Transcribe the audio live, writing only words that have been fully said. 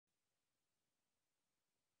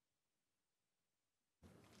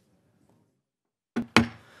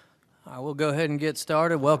I will go ahead and get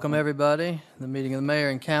started. Welcome, everybody. The meeting of the mayor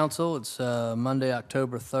and council. It's Monday,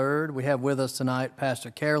 October 3rd. We have with us tonight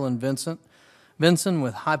Pastor Carolyn Vinson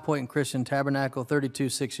with High Point Christian Tabernacle,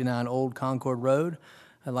 3269 Old Concord Road.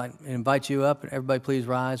 I'd like to invite you up, and everybody please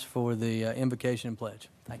rise for the invocation and pledge.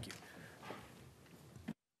 Thank you.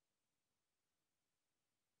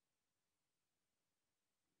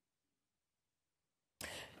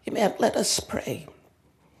 Amen. Let us pray.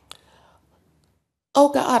 O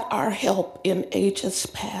God, our help in ages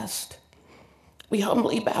past, we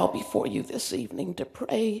humbly bow before you this evening to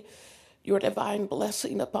pray your divine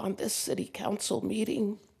blessing upon this city council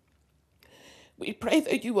meeting. We pray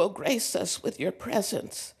that you will grace us with your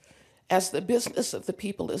presence as the business of the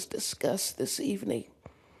people is discussed this evening.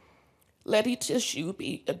 Let each issue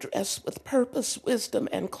be addressed with purpose, wisdom,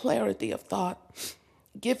 and clarity of thought.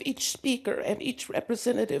 Give each speaker and each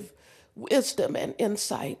representative wisdom and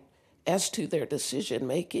insight as to their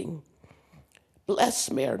decision-making. Bless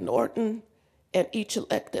Mayor Norton and each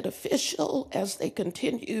elected official as they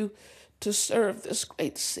continue to serve this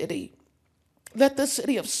great city. Let the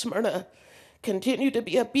city of Smyrna continue to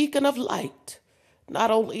be a beacon of light, not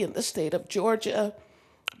only in the state of Georgia,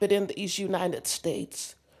 but in these United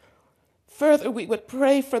States. Further, we would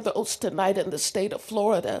pray for those tonight in the state of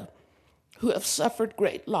Florida who have suffered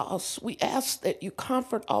great loss. We ask that you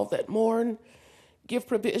comfort all that mourn, give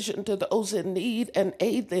provision to those in need, and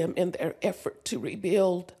aid them in their effort to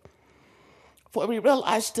rebuild. For we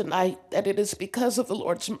realize tonight that it is because of the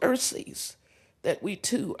Lord's mercies that we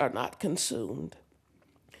too are not consumed.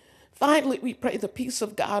 Finally, we pray the peace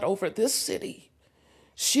of God over this city.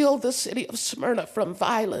 Shield the city of Smyrna from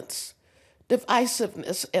violence,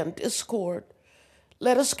 divisiveness, and discord.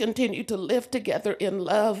 Let us continue to live together in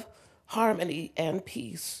love, harmony, and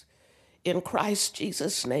peace. In Christ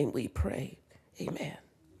Jesus' name we pray. Amen.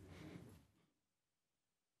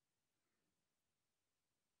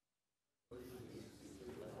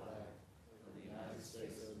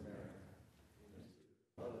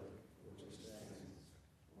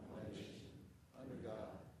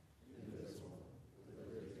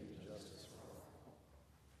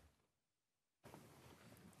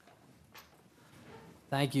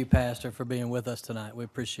 Thank you, Pastor, for being with us tonight. We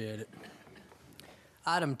appreciate it.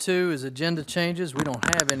 Item 2 is agenda changes. We don't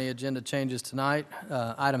have any agenda changes tonight.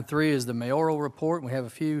 Item 3 is the mayoral report. We have a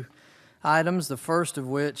few items, the first of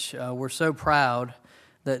which we're so proud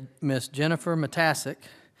that Miss Jennifer Matasic,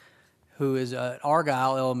 who is at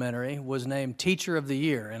Argyle Elementary, was named Teacher of the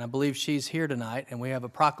Year, and I believe she's here tonight, and we have a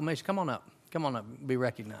proclamation. Come on up, be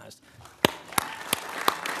recognized.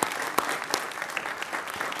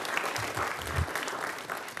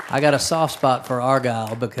 I got a soft spot for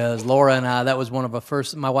Argyle because Laura and I, that was one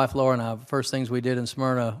of my wife Laura and I, the first things we did in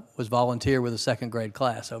Smyrna was volunteer with a second grade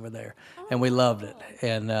class over there, and we loved it.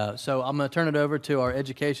 And so I'm going to turn it over to our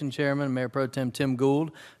education chairman, Mayor Pro Tem Tim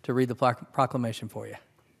Gould, to read the proclamation for you.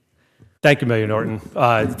 Thank you, Mayor Norton.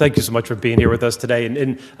 Thank you so much for being here with us today.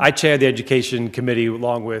 And I chair the Education Committee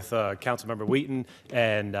along with Councilmember Wheaton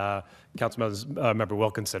and Councilmember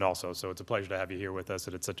Wilkinson also. So it's a pleasure to have you here with us.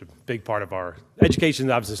 And it's such a big part of our education,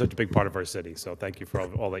 is obviously such a big part of our city. So thank you for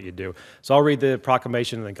all that you do. So I'll read the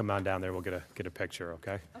proclamation and then come on down there. We'll get a picture,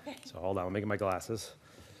 okay? Okay. So hold on, let me get my glasses.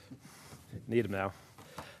 Need them now.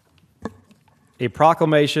 A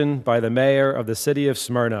proclamation by the mayor of the city of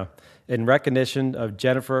Smyrna in recognition of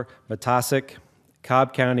Jennifer Matasic,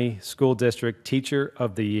 Cobb County School District Teacher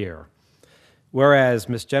of the Year. Whereas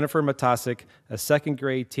Ms. Jennifer Matasic, a second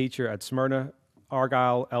grade teacher at Smyrna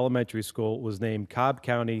Argyle Elementary School, was named Cobb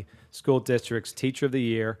County School District's Teacher of the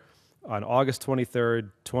Year on August 23rd,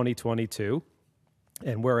 2022.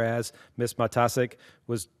 And whereas Ms. Matasic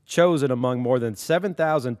was chosen among more than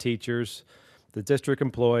 7,000 teachers the district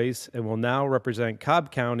employs and will now represent Cobb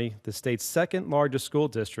County, the state's second largest school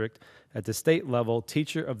district, at the state level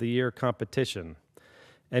Teacher of the Year competition.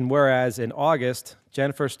 And whereas in August,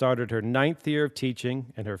 Jennifer started her 9th year of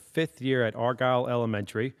teaching and her 5th year at Argyle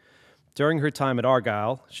Elementary. During her time at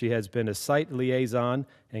Argyle, she has been a site liaison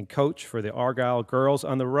and coach for the Argyle Girls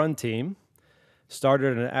on the Run team,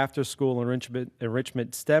 started an after-school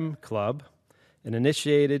enrichment STEM club, and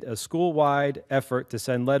initiated a school-wide effort to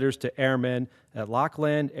send letters to airmen at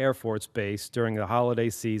Lockland Air Force Base during the holiday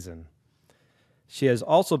season. She has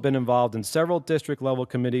also been involved in several district-level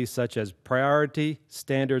committees such as Priority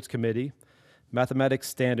Standards Committee, Mathematics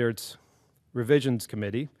Standards Revisions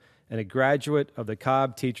Committee, and a graduate of the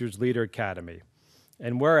Cobb Teachers Leader Academy.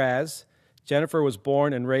 And whereas Jennifer was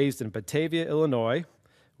born and raised in Batavia, Illinois,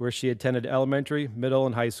 where she attended elementary, middle,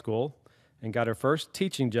 and high school, and got her first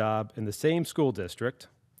teaching job in the same school district.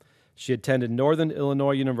 She attended Northern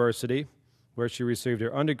Illinois University where she received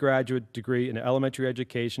her undergraduate degree in elementary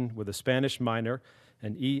education with a Spanish minor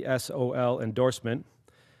and ESOL endorsement.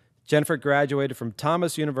 Jennifer graduated from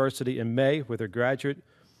Thomas University in May with her graduate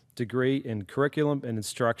degree in curriculum and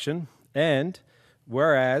instruction. And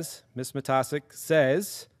whereas Ms. Matasic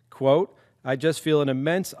says, quote, I just feel an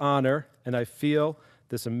immense honor and I feel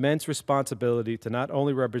this immense responsibility to not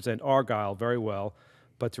only represent Argyle very well,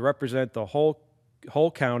 but to represent the whole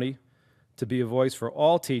county, to be a voice for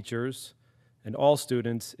all teachers and all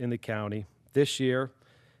students in the county this year,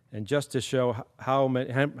 and just to show how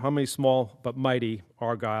many small but mighty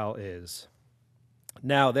Argyle is.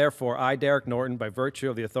 Now, therefore, I, Derek Norton, by virtue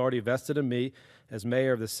of the authority vested in me as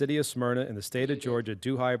mayor of the city of Smyrna in the state of Georgia,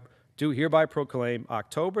 do hereby proclaim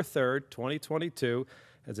October 3rd, 2022,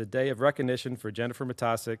 as a day of recognition for Jennifer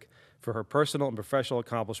Matasic for her personal and professional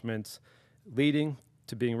accomplishments, leading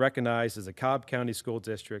to being recognized as a Cobb County School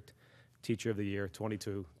District Teacher of the Year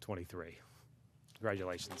 22-23.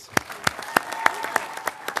 Congratulations.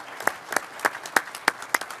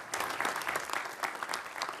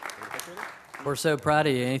 We're so proud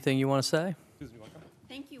of you. Anything you want to say?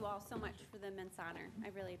 Thank you all so much for the immense honor. I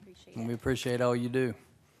really appreciate We it. appreciate all you do.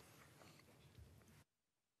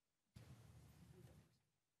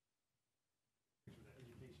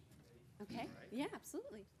 Okay, yeah,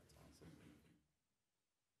 absolutely.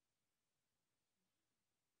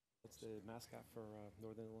 What's the mascot for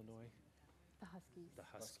Northern Illinois? The Huskies. The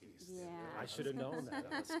Huskies. Yeah. I should have known that.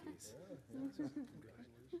 The Huskies.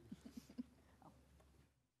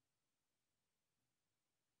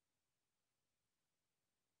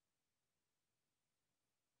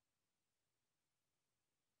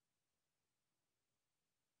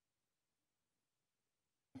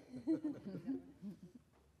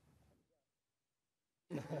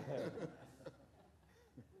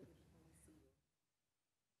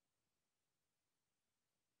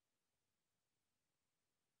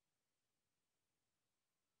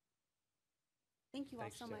 Thank you all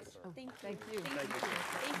Thanks, so much. Jennifer. Thank you. Thank you.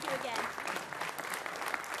 Thank you again.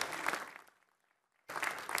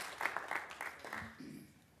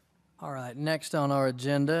 All right, next on our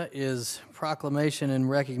agenda is proclamation in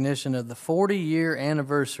recognition of the 40-year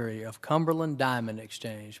anniversary of Cumberland Diamond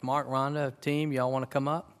Exchange. Mark, Rhonda, team, y'all want to come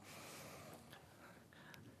up?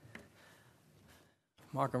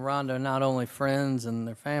 Mark and Rhonda are not only friends and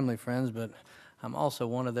their family friends, but I'm also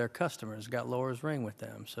one of their customers. Got Laura's ring with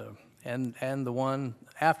them, so and the one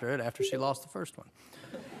after it, after she lost the first one.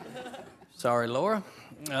 Sorry, Laura.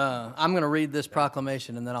 I'm going to read this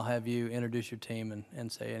proclamation, and then I'll have you introduce your team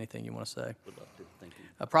and say anything you want to say. Would love to. Thank you.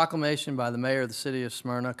 A proclamation by the mayor of the city of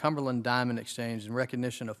Smyrna, Cumberland Diamond Exchange, in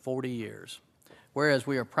recognition of 40 years. Whereas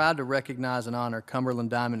we are proud to recognize and honor Cumberland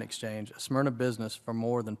Diamond Exchange, a Smyrna business for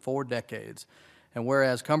more than 4 decades. And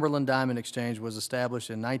whereas Cumberland Diamond Exchange was established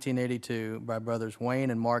in 1982 by brothers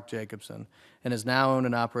Wayne and Mark Jacobson and is now owned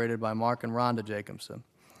and operated by Mark and Rhonda Jacobson.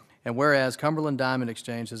 And whereas Cumberland Diamond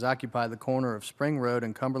Exchange has occupied the corner of Spring Road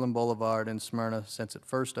and Cumberland Boulevard in Smyrna since it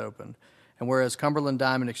first opened. And whereas Cumberland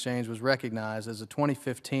Diamond Exchange was recognized as the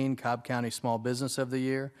 2015 Cobb County Small Business of the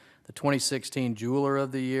Year, the 2016 Jeweler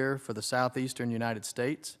of the Year for the Southeastern United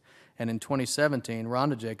States, and in 2017,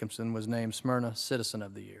 Rhonda Jacobson was named Smyrna Citizen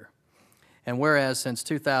of the Year. And whereas since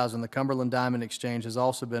 2000, the Cumberland Diamond Exchange has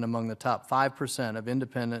also been among the top 5% of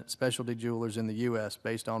independent specialty jewelers in the U.S.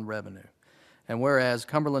 based on revenue. And whereas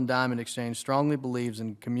Cumberland Diamond Exchange strongly believes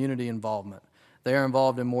in community involvement, they are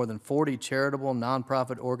involved in more than 40 charitable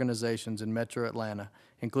nonprofit organizations in Metro Atlanta,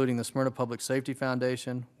 including the Smyrna Public Safety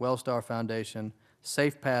Foundation, Wellstar Foundation,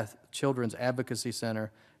 Safe Path Children's Advocacy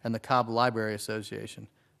Center, and the Cobb Library Association,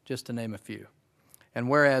 just to name a few. And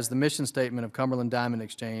whereas the mission statement of Cumberland Diamond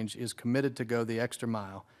Exchange is committed to go the extra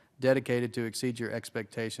mile, dedicated to exceed your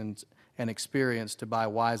expectations, and experience to buy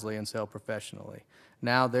wisely and sell professionally.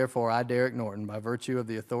 Now, therefore, I, Derek Norton, by virtue of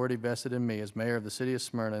the authority vested in me as mayor of the city of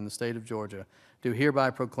Smyrna in the state of Georgia, do hereby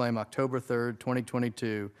proclaim October 3rd,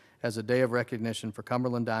 2022 as a day of recognition for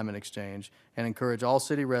Cumberland Diamond Exchange and encourage all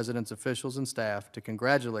city residents, officials, and staff to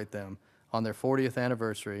congratulate them on their 40th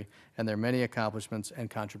anniversary and their many accomplishments and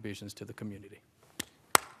contributions to the community.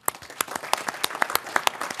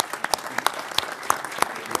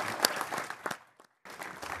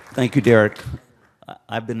 Thank you, Derek.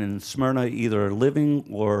 I've been in Smyrna either living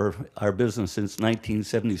or our business since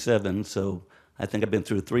 1977, so I think I've been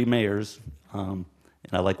through 3 mayors, and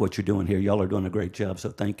I like what you're doing here. Y'all are doing a great job, so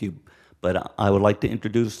thank you. But I would like to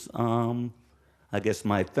introduce, I guess,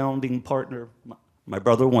 my founding partner, my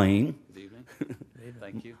brother Wayne. Good evening.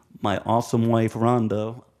 Thank you. My awesome wife,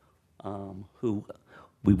 Rhonda, who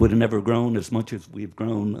we would have never grown as much as we've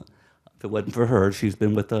grown if it wasn't for her. She's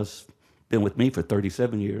been with us been with me for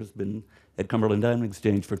 37 years, been at Cumberland Diamond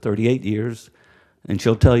Exchange for 38 years, and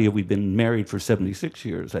she'll tell you we've been married for 76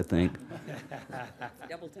 years, I think.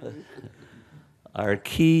 Double time. Our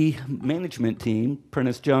key management team,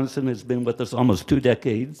 Prentice Johnson, has been with us almost 2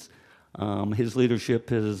 decades. His leadership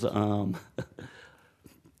has,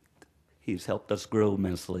 he's helped us grow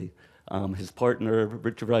immensely. His partner,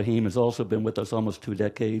 Richard Rahim, has also been with us almost 2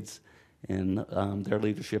 decades, and their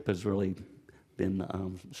leadership has really been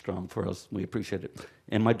strong for us. We appreciate it.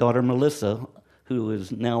 And my daughter, Melissa, who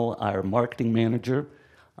is now our marketing manager,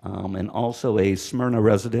 and also a Smyrna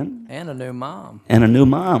resident. And a new mom. And a new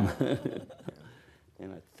mom.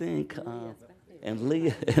 And I think, and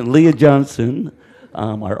Leah Johnson,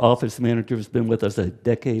 our office manager, has been with us a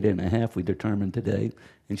decade and a half, we determined today,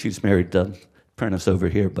 and she's married to Prentice over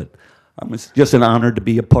here. But it's just an honor to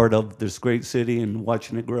be a part of this great city and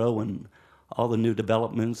watching it grow and all the new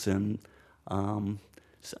developments. And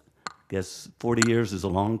so I guess 40 years is a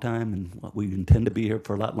long time, and we intend to be here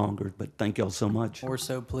for a lot longer. But thank you all so much. We're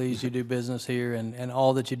so pleased you do business here and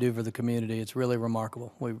all that you do for the community. It's really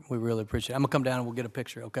remarkable. We really appreciate it. I'm going to come down and we'll get a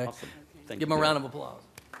picture, okay? Awesome. Thank Give you, them a Derek. round of applause.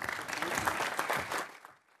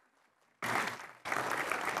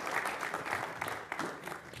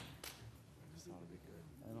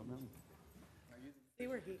 See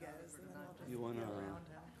where he goes, and then I'll just You want to?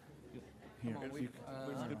 Come on, we-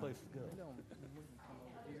 Where's a good place to go?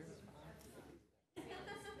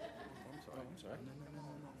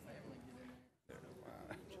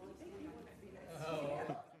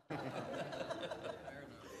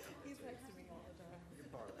 he's texting me all the time.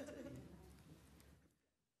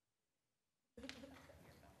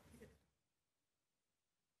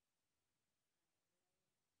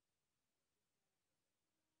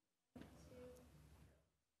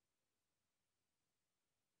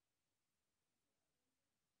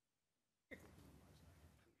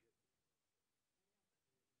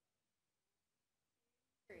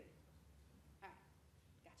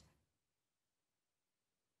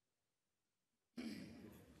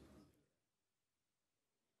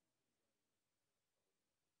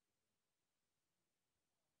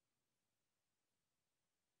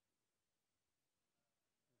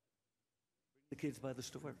 The kids by the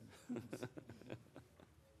store. Let's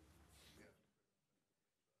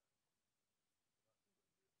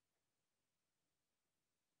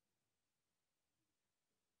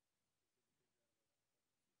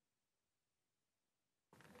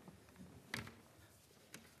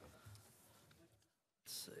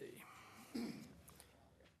see.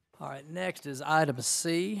 All right, next is item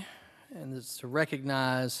C, and it's to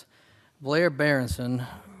recognize Blair Berenson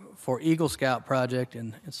for Eagle Scout project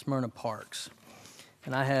in Smyrna Parks.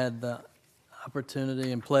 And I had the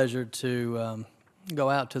opportunity and pleasure to go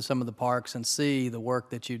out to some of the parks and see the work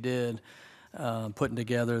that you did putting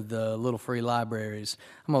together the little free libraries.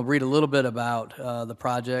 I'm going to read a little bit about the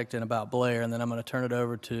project and about Blair, and then I'm going to turn it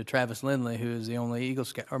over to Travis Lindley, who is the only Eagle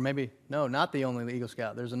Scout, or maybe, no, not the only Eagle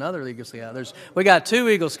Scout. There's another Eagle Scout. We got 2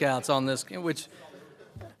 Eagle Scouts on this, which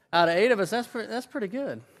out of 8 of us, that's pretty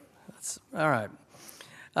good. All right.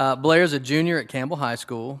 Blair's a junior at Campbell High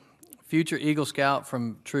School, future Eagle Scout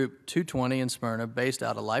from Troop 220 in Smyrna, based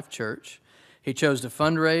out of Life Church. He chose to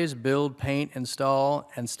fundraise, build, paint,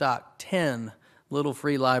 install, and stock 10 little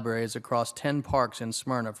free libraries across 10 parks in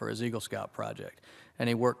Smyrna for his Eagle Scout project. And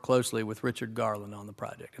he worked closely with Richard Garland on the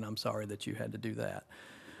project, and I'm sorry that you had to do that.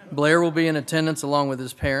 Blair will be in attendance along with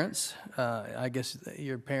his parents. I guess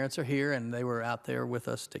your parents are here, and they were out there with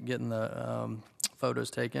us getting the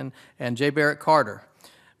photos taken. And J. Barrett Carter,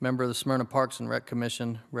 member of the Smyrna Parks and Rec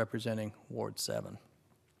Commission, representing Ward 7.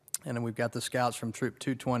 And then we've got the scouts from Troop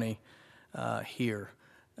 220 here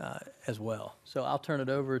as well. So I'll turn it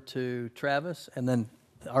over to Travis, and then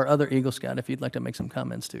our other Eagle Scout, if you'd like to make some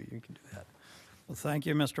comments too, you can do that. Well, thank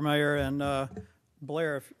you, Mr. Mayor. And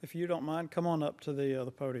Blair, if you don't mind, come on up to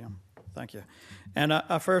the podium. Thank you. And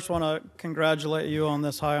I first want to congratulate you on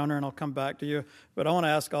this high honor, and I'll come back to you. But I want to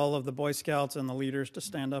ask all of the Boy Scouts and the leaders to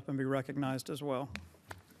stand up and be recognized as well.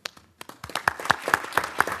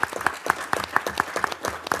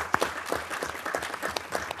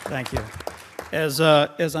 Thank you. As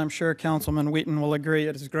I'm sure Councilman Wheaton will agree,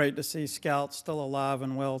 it is great to see Scouts still alive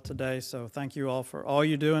and well today. So thank you all for all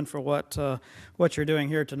you do and for what you're doing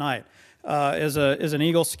here tonight. As an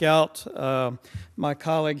Eagle Scout, my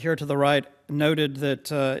colleague here to the right noted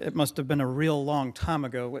that it must have been a real long time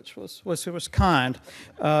ago, which was kind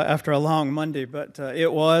after a long Monday, but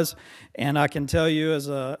it was. And I can tell you as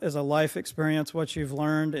a life experience, what you've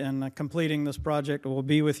learned in completing this project will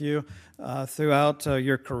be with you throughout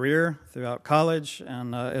your career, throughout college,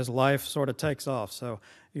 and as life sort of takes off. So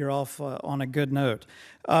you're off on a good note.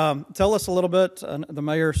 Tell us a little bit, the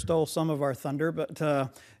mayor stole some of our thunder, but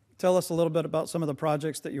tell us a little bit about some of the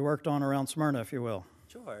projects that you worked on around Smyrna, if you will.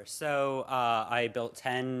 Sure. So I built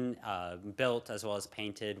 10, built as well as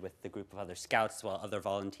painted with the group of other scouts as well as other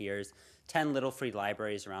volunteers, 10 little free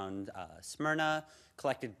libraries around Smyrna,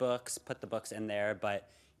 collected books, put the books in there, but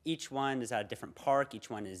each one is at a different park. Each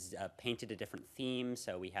one is painted a different theme.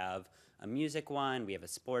 So we have a music one, we have a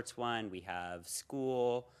sports one, we have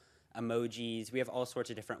school, emojis, we have all sorts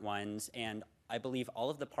of different ones. And I believe all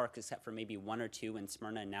of the parks except for maybe one or two in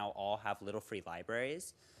Smyrna now all have little free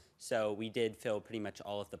libraries. So we did fill pretty much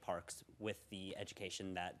all of the parks with the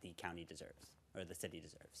education that the county deserves, or the city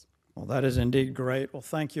deserves. Well, that is indeed great. Well,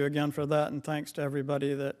 thank you again for that, and thanks to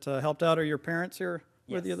everybody that helped out. Are your parents here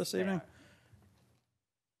with you this evening?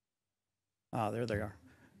 Ah, there they are.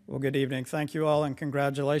 Well, good evening. Thank you all, and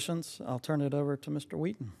congratulations. I'll turn it over to Mr.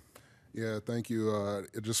 Wheaton. Yeah, thank you. I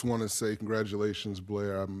just want to say congratulations,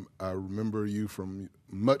 Blair. I remember you from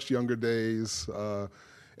much younger days.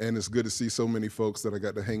 And it's good to see so many folks that I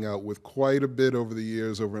got to hang out with quite a bit over the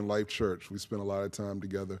years over in Life Church. We spent a lot of time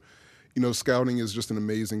together. You know, scouting is just an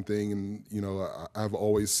amazing thing, and, you know, I've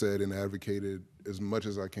always said and advocated as much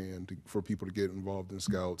as I can for people to get involved in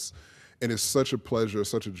scouts. And it's such a pleasure,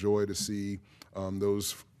 such a joy to see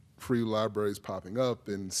those free libraries popping up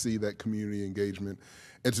and see that community engagement,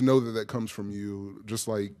 and to know that that comes from you, just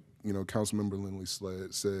like, you know, Councilmember Lindley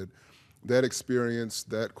said. That experience,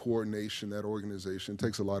 that coordination, that organization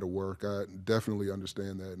takes a lot of work. I definitely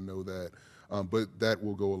understand that and know that, but that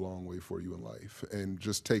will go a long way for you in life. And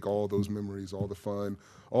just take all those memories, all the fun,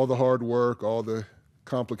 all the hard work, all the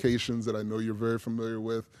complications that I know you're very familiar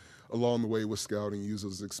with along the way with scouting, use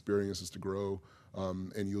those experiences to grow,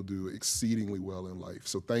 and you'll do exceedingly well in life.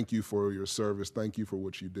 So thank you for your service. Thank you for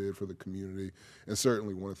what you did for the community, and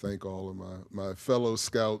certainly want to thank all of my fellow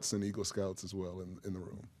Scouts and Eagle Scouts as well in the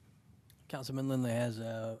room. Councilman Lindley has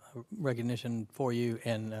a recognition for you,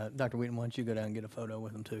 and Dr. Wheaton, why don't you go down and get a photo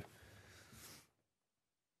with him too?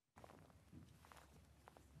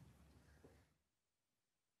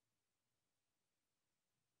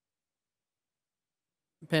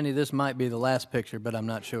 Penny, this might be the last picture, but I'm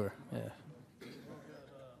not sure. Yeah.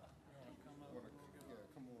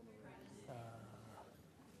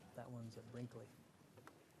 That one's at Brinkley.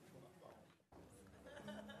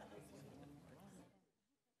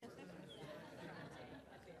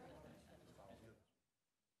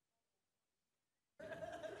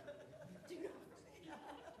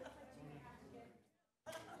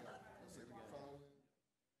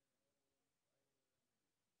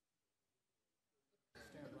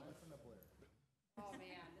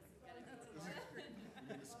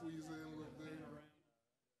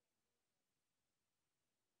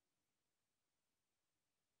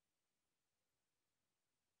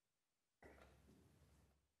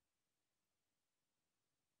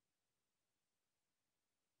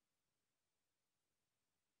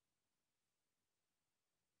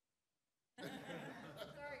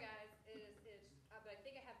 Sorry, guys. But I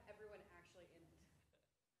think I have everyone actually in it.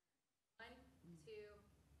 1, 2, 3.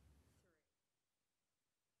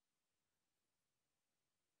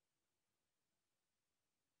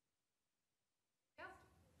 Go.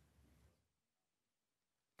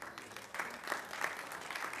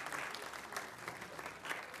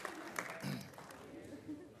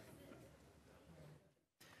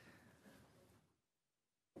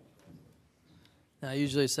 Now, I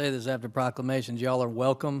usually say this after proclamations, y'all are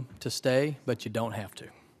welcome to stay, but you don't have to.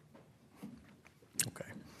 Okay.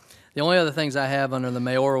 The only other things I have under the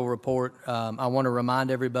mayoral report, I want to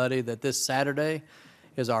remind everybody that this Saturday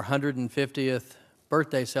is our 150th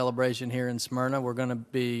birthday celebration here in Smyrna. We're going to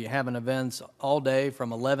be having events all day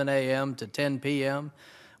from 11 a.m. to 10 p.m.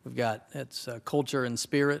 It's a culture and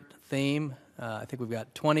spirit theme. I think we've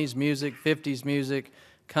got 20s music, 50s music,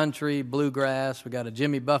 country, bluegrass. We got a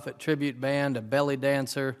Jimmy Buffett tribute band, a belly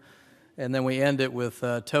dancer, and then we end it with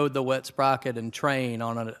Toad the Wet Sprocket and Train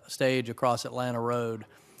on a stage across Atlanta Road.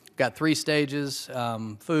 Got 3 stages,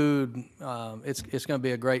 food. It's going to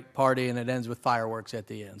be a great party, and it ends with fireworks at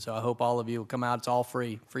the end. So I hope all of you will come out. It's all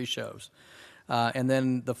free shows. And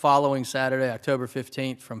then the following Saturday, October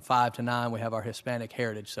 15th, from 5 to 9, we have our Hispanic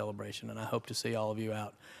Heritage Celebration, and I hope to see all of you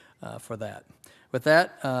out for that. With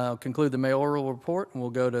that, I'll conclude the mayoral report, and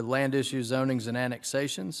we'll go to land issues, zonings, and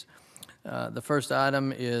annexations. The first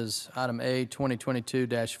item is item A,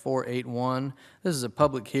 2022-481. This is a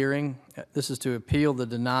public hearing. This is to appeal the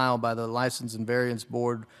denial by the License and Variance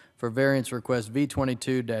Board for variance request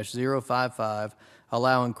V22-055,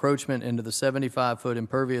 allow encroachment into the 75-foot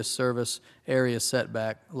impervious surface area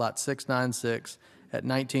setback, Lot 696, at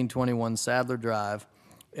 1921 Sadler Drive.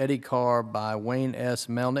 Eddie Carr by Wayne S.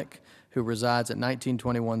 Melnick, who resides at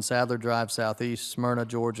 1921 Sadler Drive Southeast, Smyrna,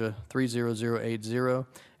 Georgia, 30080,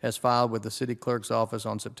 as filed with the city clerk's office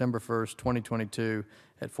on September 1st, 2022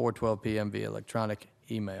 at 4:12 p.m. via electronic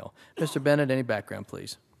email. Mr. Bennett, any background,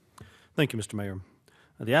 please? Thank you, Mr. Mayor.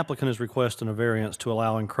 The applicant is requesting a variance to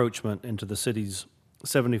allow encroachment into the city's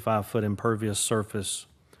 75-foot impervious surface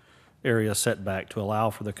area setback to allow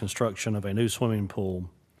for the construction of a new swimming pool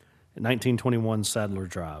at 1921 Sadler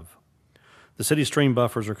Drive. The city stream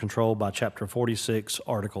buffers are controlled by Chapter 46,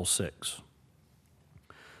 Article 6.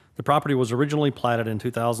 The property was originally platted in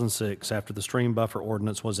 2006 after the stream buffer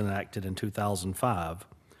ordinance was enacted in 2005,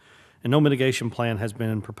 and no mitigation plan has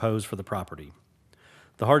been proposed for the property.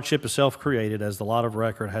 The hardship is self-created as the lot of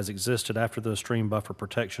record has existed after the stream buffer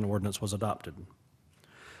protection ordinance was adopted.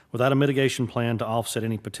 Without a mitigation plan to offset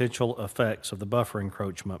any potential effects of the buffer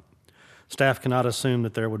encroachment, staff cannot assume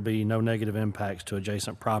that there would be no negative impacts to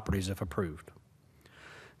adjacent properties if approved.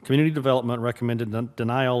 Community Development recommended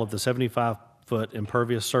denial of the 75-foot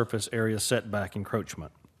impervious surface area setback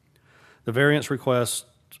encroachment. The variance requests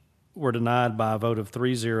were denied by a vote of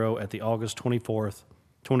 3-0 at the August 24th,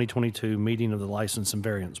 2022 meeting of the License and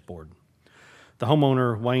Variance Board. The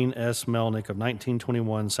homeowner, Wayne S. Melnick of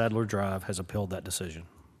 1921 Sadler Drive, has appealed that decision.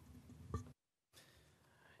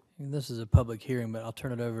 This is a public hearing, but I'll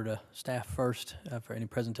turn it over to staff first for any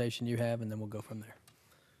presentation you have, and then we'll go from there.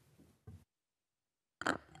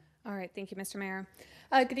 All right, thank you, Mr. Mayor.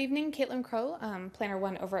 Good evening, Caitlin Crow, Planner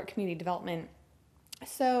 1 over at Community Development.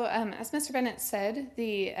 So as Mr. Bennett said,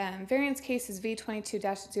 the variance case is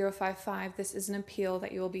V22-055. This is an appeal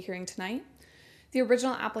that you will be hearing tonight. The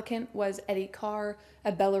original applicant was Eddie Carr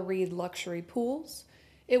of Bella Reed Luxury Pools.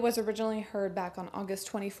 It was originally heard back on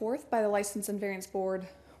August 24th by the License and Variance Board,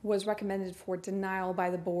 was recommended for denial by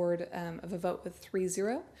the board of a vote with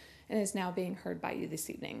 3-0, and is now being heard by you this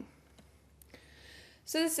evening.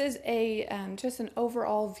 So this is just an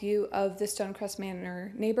overall view of the Stonecrest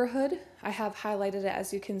Manor neighborhood. I have highlighted it,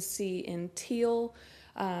 as you can see, in teal,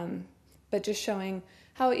 but just showing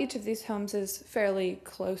how each of these homes is fairly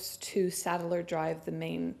close to Sadler Drive, the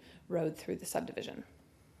main road through the subdivision.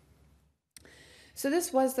 So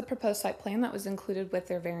this was the proposed site plan that was included with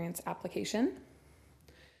their variance application.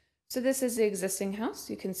 So this is the existing house.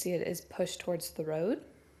 You can see it is pushed towards the road.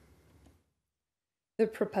 The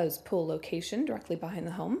proposed pool location directly behind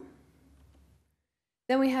the home.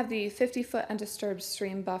 Then we have the 50-foot undisturbed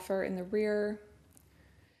stream buffer in the rear,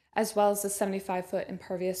 as well as the 75-foot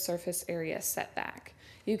impervious surface area setback.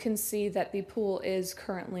 You can see that the pool is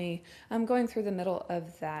currently going through the middle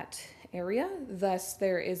of that area. Thus,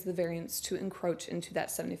 there is the variance to encroach into that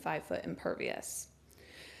 75-foot impervious.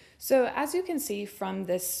 So as you can see from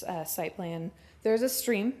this site plan, there's a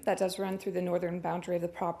stream that does run through the northern boundary of the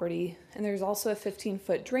property, and there's also a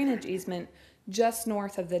 15-foot drainage easement just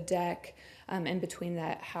north of the deck in between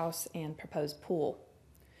that house and proposed pool.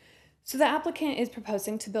 So the applicant is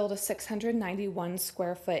proposing to build a 691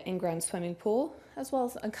 square foot in-ground swimming pool, as well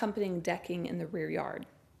as accompanying decking in the rear yard.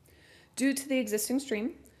 Due to the existing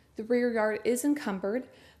stream, the rear yard is encumbered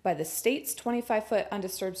by the state's 25-foot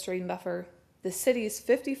undisturbed stream buffer, the city's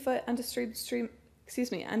 50-foot undisturbed stream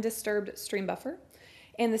buffer,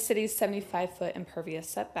 and the city's 75-foot impervious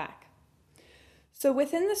setback. So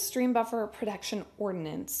within the stream buffer protection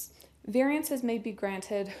ordinance, variances may be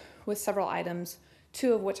granted with several items,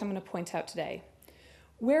 two of which I'm going to point out today.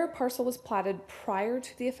 Where a parcel was platted prior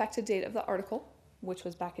to the effective date of the article, which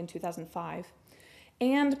was back in 2005,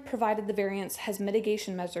 and provided the variance has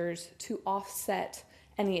mitigation measures to offset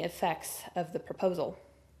any effects of the proposal.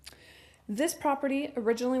 This property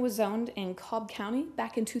originally was zoned in Cobb County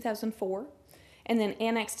back in 2004 and then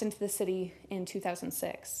annexed into the city in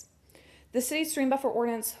 2006. The city stream buffer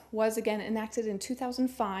ordinance was again enacted in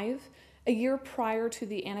 2005, a year prior to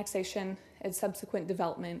the annexation and subsequent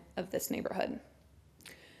development of this neighborhood.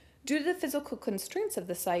 Due to the physical constraints of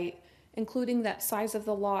the site, including that size of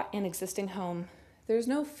the lot and existing home, there's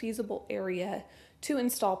no feasible area to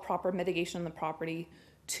install proper mitigation on the property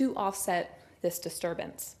to offset this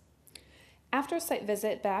disturbance. After a site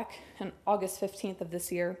visit back on August 15th of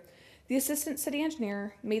this year, the assistant city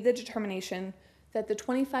engineer made the determination that the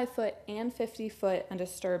 25-foot and 50-foot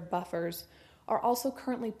undisturbed buffers are also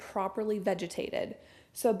currently properly vegetated,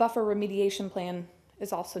 so a buffer remediation plan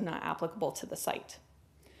is also not applicable to the site.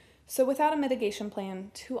 So without a mitigation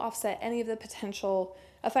plan to offset any of the potential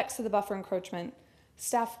effects of the buffer encroachment,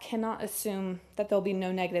 staff cannot assume that there'll be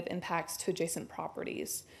no negative impacts to adjacent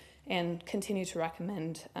properties and continue to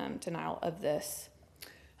recommend denial of this.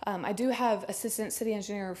 I do have Assistant City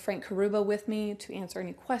Engineer Frank Karuba with me to answer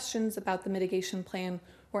any questions about the mitigation plan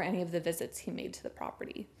or any of the visits he made to the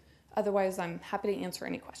property. Otherwise, I'm happy to answer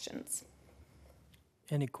any questions.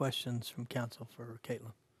 Any questions from council for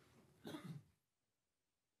Caitlin?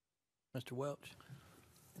 Mr. Welch?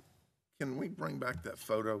 Can we bring back that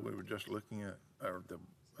photo we were just looking at, or the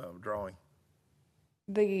drawing?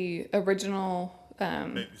 The original,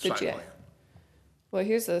 the Site GIS. plan. Well,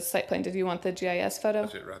 here's the site plan. Did you want the GIS photo?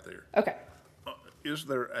 That's it right there. Okay. Is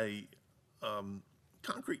there a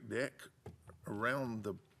concrete deck around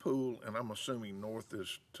the pool, and I'm assuming north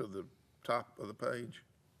is to the top of the page?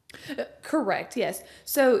 Correct, yes.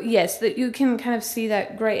 So yes, that you can kind of see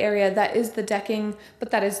that gray area. That is the decking,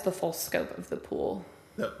 but that is the full scope of the pool.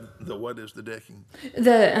 The what is the decking?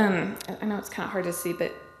 The I know it's kind of hard to see,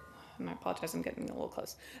 but I apologize. I'm getting a little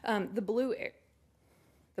close. The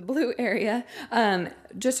blue area,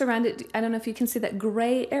 just around it. I don't know if you can see that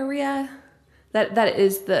gray area. That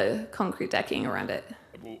is the concrete decking around it.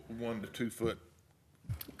 1 to 2 foot.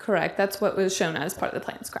 Correct. That's what was shown as part of the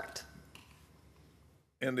plans. Correct.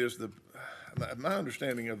 And is my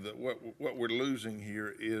understanding of what we're losing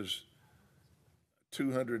here is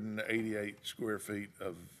 288 square feet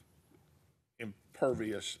of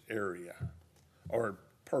impervious area or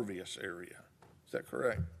pervious area. Is that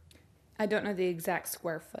correct? I don't know the exact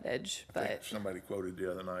square footage, I think but somebody quoted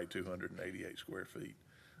the other night 288 square feet.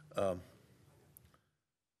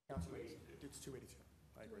 It's 282.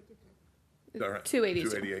 282.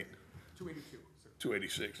 288. 282.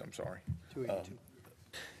 286, I'm sorry. 282.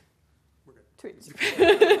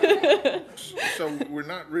 So we're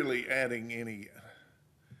not really adding any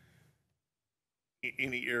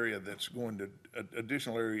area that's going to,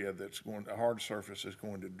 additional area that's going, a hard surface is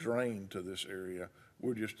going to drain to this area.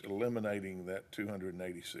 We're just eliminating that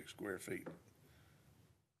 286 square feet.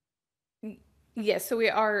 yes, so we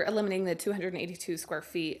are eliminating the 282 square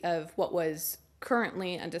feet of what was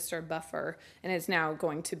currently undisturbed buffer and is now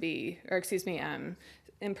going to be, or excuse me,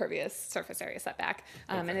 impervious surface area setback,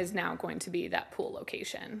 and is now going to be that pool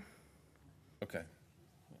location. Okay.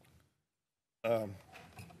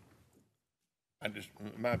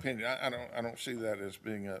 My opinion, I don't see that as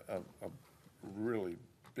being a really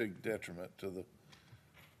big detriment to the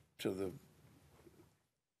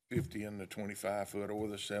 50 and the 25 foot or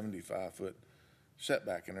the 75 foot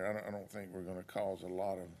setback in there. I don't think we're going to cause a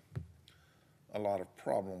lot of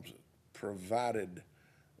problems, provided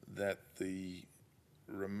that the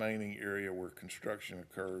remaining area where construction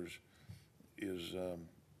occurs is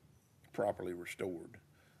properly restored.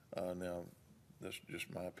 Now, that's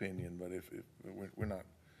just my opinion, but if we're not,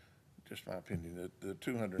 just my opinion, the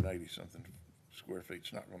 280 something square feet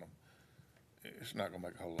is not going to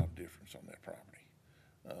make a whole lot of difference on that property.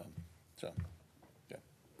 So, yeah,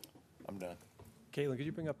 I'm done. Caitlin, could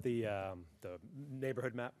you bring up the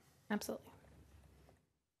neighborhood map? Absolutely.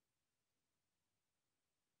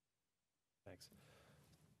 Thanks.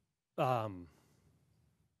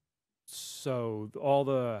 So all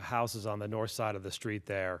the houses on the north side of the street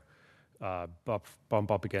there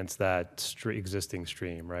bump up against that existing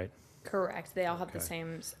stream, right? Correct. They all have the Okay.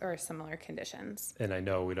 same or similar conditions. And I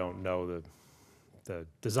know we don't know the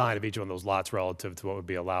design of each one of those lots relative to what would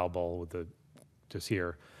be allowable with just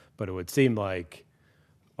here, but it would seem like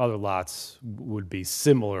other lots would be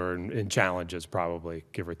similar in challenges, probably,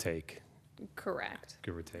 give or take. Correct.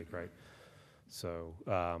 Give or take, right? So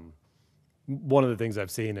one of the things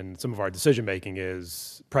I've seen in some of our decision-making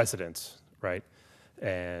is precedence, right?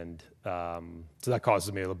 And so that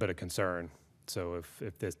causes me a little bit of concern. So if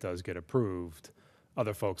this does get approved,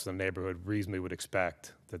 other folks in the neighborhood reasonably would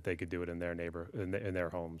expect that they could do it in their in their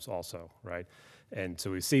homes also, right? And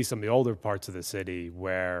so we see some of the older parts of the city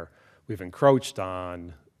where we've encroached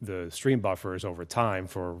on the stream buffers over time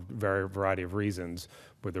for a variety of reasons,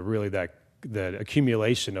 where the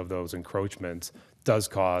accumulation of those encroachments does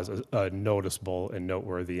cause a noticeable and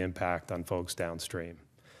noteworthy impact on folks downstream.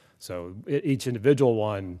 So each individual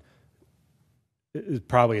one is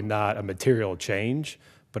probably not a material change,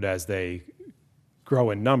 but as they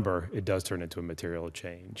grow in number, it does turn into a material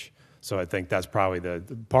change. So I think that's probably the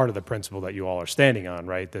part of the principle that you all are standing on,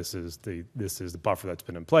 right? This is the buffer that's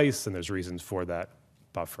been in place, and there's reasons for that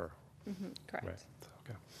buffer. Mm-hmm. Correct. Right.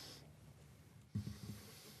 Okay.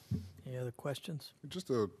 Any other questions? Just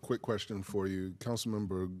a quick question for you.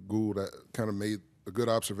 Councilmember Gould kind of made a good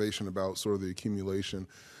observation about sort of the accumulation.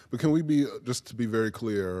 But can we be, just to be very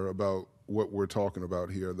clear about what we're talking about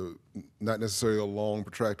here, not necessarily a long,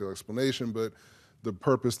 protracted explanation, but the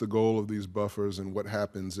purpose, the goal of these buffers, and what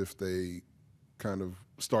happens if they kind of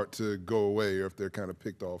start to go away, or if they're kind of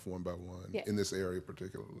picked off one by one in this area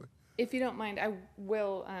particularly. If you don't mind, I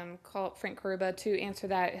will call up Frank Karuba to answer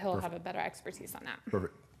that. He'll have a better expertise on that.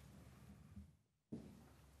 Perfect.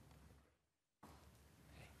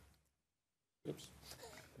 Oops.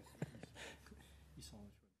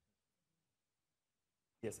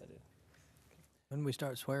 Yes, I did. When we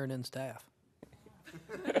start swearing in staff.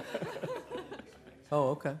 Oh,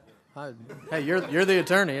 okay. Hey, you're the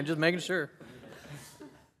attorney, and just making sure.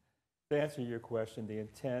 To answer your question, the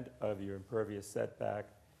intent of your impervious setback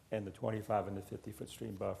and the 25 and the 50-foot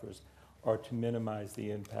stream buffers are to minimize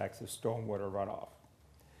the impacts of stormwater runoff.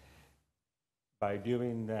 By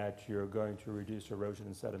doing that, you're going to reduce erosion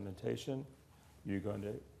and sedimentation. You're going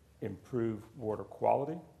to improve water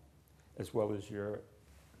quality, as well as your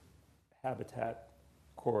habitat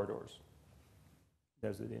corridors.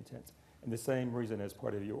 Those are the intents. And the same reason, as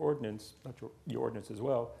part of your ordinance, not your ordinance as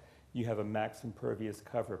well, you have a max impervious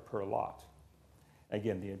cover per lot.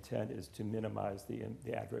 Again, the intent is to minimize the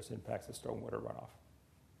adverse impacts of stormwater runoff.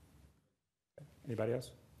 Anybody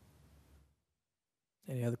else?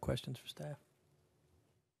 Any other questions for staff?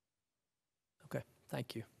 Okay,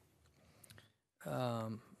 thank you.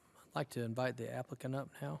 I'd like to invite the applicant up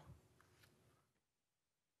now.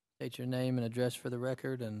 State your name and address for the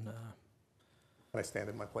record, and Can I stand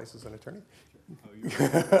in my place as an attorney?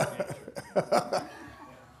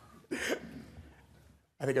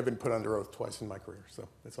 I think I've been put under oath twice in my career, so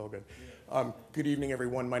it's all good. Good evening,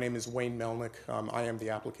 everyone. My name is Wayne Melnick. I am the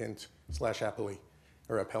applicant / appellee,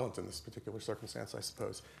 or appellant in this particular circumstance, I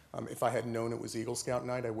suppose. If I had known it was Eagle Scout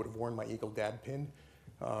night, I would have worn my Eagle Dad pin.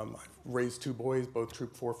 I've raised 2 boys, both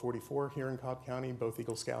Troop 444 here in Cobb County, both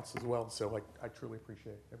Eagle Scouts as well, so I truly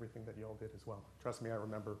appreciate everything that you all did as well. Trust me, I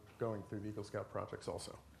remember going through the Eagle Scout projects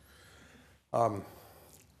also.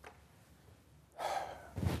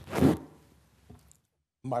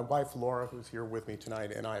 My wife, Laura, who's here with me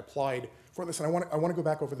tonight, and I applied for this, and I want to go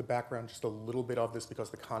back over the background just a little bit of this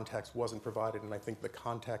because the context wasn't provided, and I think the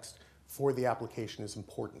context for the application is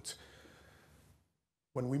important.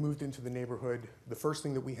 When we moved into the neighborhood, the first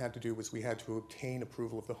thing that we had to do was we had to obtain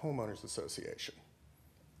approval of the homeowners association.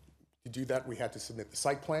 To do that, we had to submit the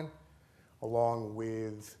site plan along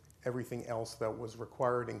with everything else that was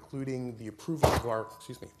required, including the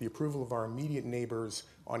approval of our immediate neighbors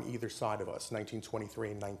on either side of us,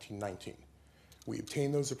 1923 and 1919. We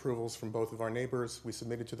obtained those approvals from both of our neighbors. We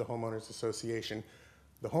submitted to the homeowners association.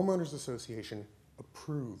 The homeowners association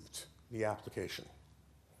approved the application.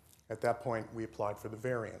 At that point, we applied for the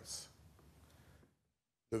variance.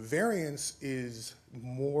 The variance is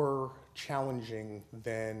more challenging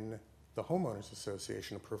than the homeowners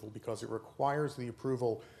association approval because it requires the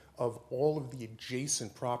approval of all of the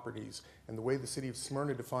adjacent properties. And the way the city of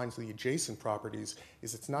Smyrna defines the adjacent properties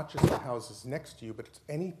is it's not just the houses next to you, but it's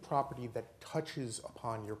any property that touches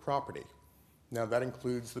upon your property. Now that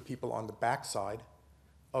includes the people on the backside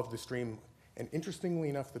of the stream, and interestingly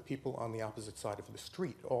enough, the people on the opposite side of the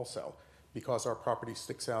street also, because our property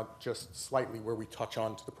sticks out just slightly where we touch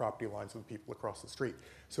on to the property lines of the people across the street.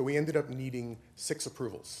 So we ended up needing 6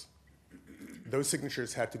 approvals. Those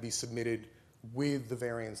signatures had to be submitted with the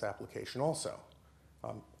variance application also.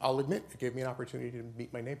 I'll admit, it gave me an opportunity to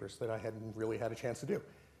meet my neighbors that I hadn't really had a chance to do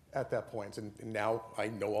at that point. And now I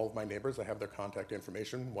know all of my neighbors. I have their contact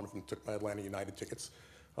information. One of them took my Atlanta United tickets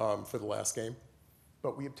for the last game.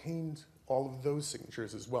 But we obtained all of those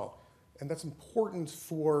signatures as well. And that's important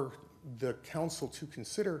for the council to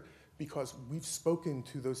consider because we've spoken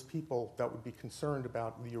to those people that would be concerned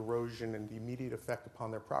about the erosion and the immediate effect upon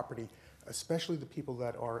their property, especially the people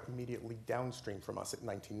that are immediately downstream from us at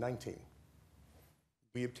 1919.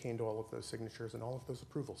 We obtained all of those signatures and all of those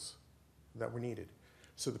approvals that were needed.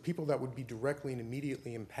 So the people that would be directly and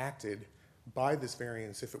immediately impacted by this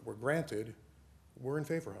variance, if it were granted, were in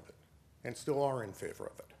favor of it and still are in favor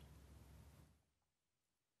of it.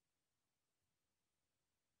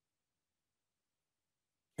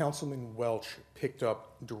 Councilman Welch picked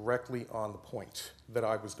up directly on the point that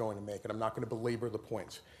I was going to make, and I'm not going to belabor the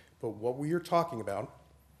point. But what we are talking about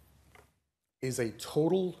is a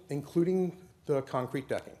total, including the concrete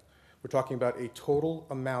decking, we're talking about a total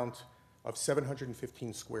amount of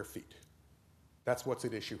 715 square feet. That's what's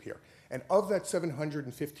at issue here. And of that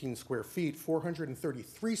 715 square feet,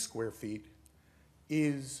 433 square feet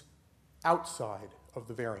is outside of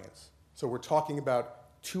the variance. So we're talking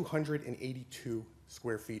about 282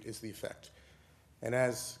 square feet is the effect. And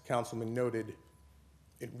as Councilman noted,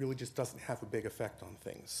 it really just doesn't have a big effect on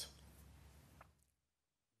things.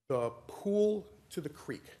 The pool to the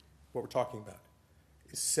creek, what we're talking about,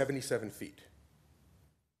 is 77 feet.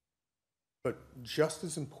 But just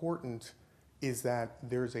as important is that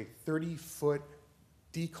there's a 30-foot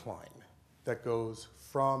decline that goes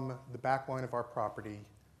from the back line of our property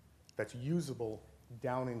that's usable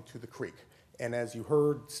down into the creek. And as you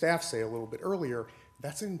heard staff say a little bit earlier,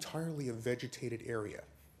 that's entirely a vegetated area.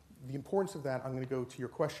 The importance of that, I'm going to go to your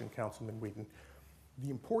question, Councilman Wheaton. The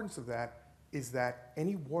importance of that is that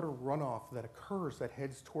any water runoff that occurs that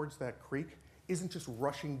heads towards that creek isn't just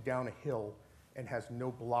rushing down a hill and has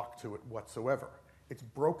no block to it whatsoever. It's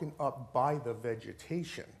broken up by the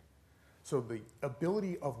vegetation. So the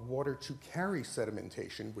ability of water to carry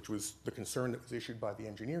sedimentation, which was the concern that was issued by the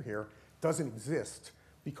engineer here, doesn't exist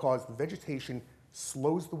because the vegetation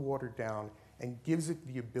slows the water down and gives it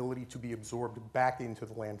the ability to be absorbed back into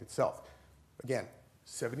the land itself. Again,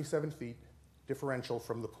 77 feet differential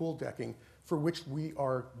from the pool decking, for which we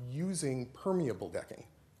are using permeable decking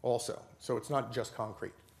also. So it's not just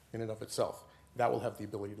concrete in and of itself. That will have the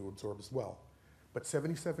ability to absorb as well. But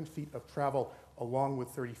 77 feet of travel along with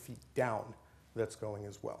 30 feet down, that's going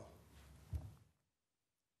as well.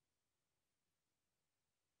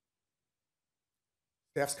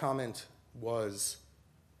 Staff's comment was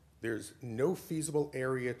there's no feasible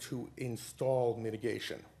area to install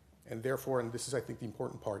mitigation. And therefore, and this is I think the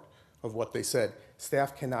important part of what they said,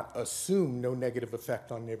 staff cannot assume no negative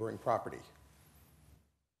effect on neighboring property.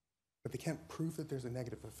 But they can't prove that there's a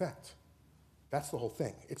negative effect. That's the whole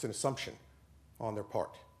thing. It's an assumption on their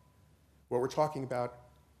part. What we're talking about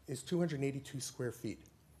is 282 square feet.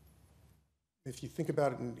 If you think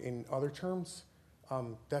about it in other terms,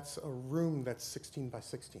 that's a room that's 16 by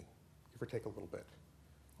 16, give or take a little bit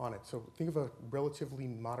on it. So think of a relatively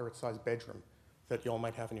moderate-sized bedroom that you all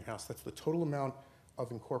might have in your house. That's the total amount of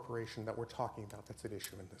incorporation that we're talking about that's at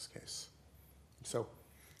issue in this case. So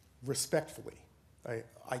respectfully,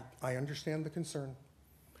 I understand the concern.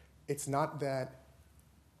 It's not that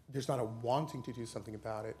there's not a wanting to do something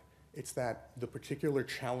about it. It's that the particular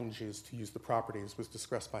challenges to use the properties was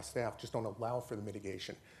discussed by staff just don't allow for the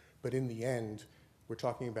mitigation. But in the end, we're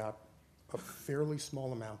talking about a fairly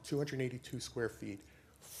small amount, 282 square feet,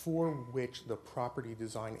 for which the property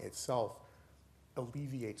design itself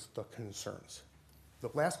alleviates the concerns. The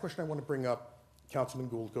last question I want to bring up, Councilman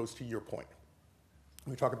Gould, goes to your point.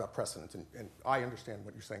 We talk about precedent, and I understand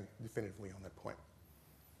what you're saying definitively on that point.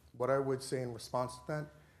 What I would say in response to that,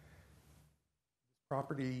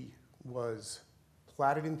 property was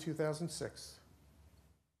platted in 2006,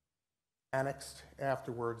 annexed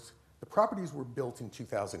afterwards. The properties were built in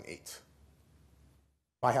 2008.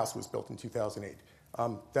 My house was built in 2008.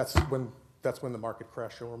 That's when the market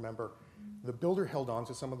crashed, you'll remember. The builder held on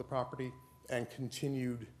to some of the property and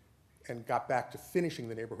continued and got back to finishing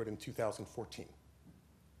the neighborhood in 2014.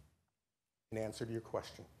 In answer to your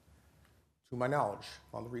question, to my knowledge,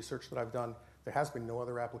 on the research that I've done, there has been no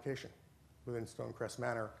other application within Stonecrest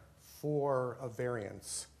Manor for a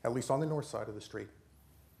variance, at least on the north side of the street,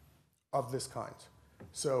 of this kind.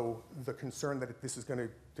 So the concern that this is going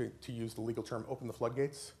to use the legal term, open the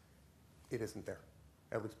floodgates, it isn't there,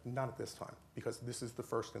 at least not at this time, because this is the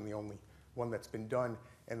first and the only one that's been done,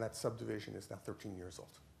 and that subdivision is now 13 years old.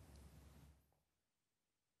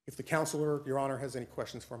 If the councilor, Your Honor, has any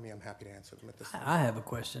questions for me, I'm happy to answer them at this time. I have a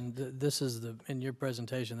question. This is in your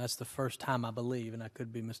presentation, that's the first time, I believe, and I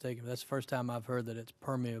could be mistaken, but that's the first time I've heard that it's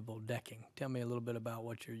permeable decking. Tell me a little bit about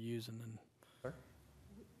what you're using. And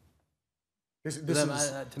This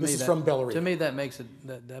is from Bellary. To me, that makes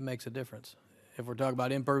a difference. If we're talking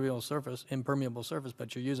about impermeable surface,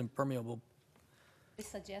 but you're using permeable. We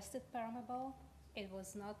suggested permeable. It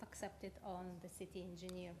was not accepted on the city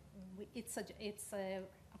engineer. It's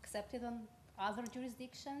accepted on other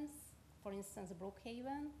jurisdictions, for instance,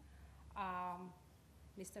 Brookhaven.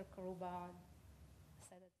 Mr. Karuba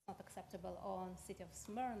said it's not acceptable on city of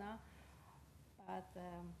Smyrna, but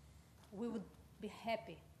we would be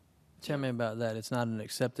happy. Tell me about that. It's not an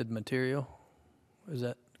accepted material? Is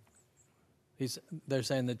that? They're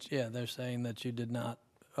saying that you did not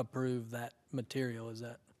approve that material. Is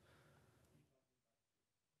that?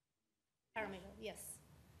 Permeable, yes.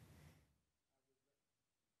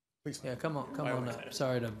 Please. Yeah, come on up.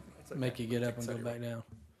 Sorry to make you get up and go back down.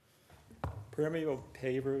 Permeable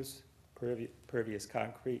pavers, pervious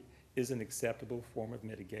concrete is an acceptable form of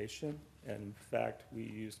mitigation. In fact, we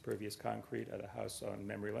used pervious concrete at a house on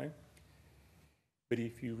Memory Lane. But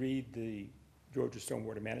if you read the Georgia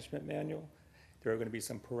Stormwater Management Manual, there are going to be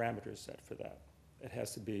some parameters set for that. It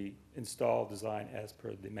has to be installed, designed as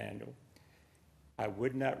per the manual. I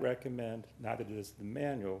would not recommend, neither does the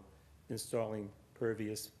manual, installing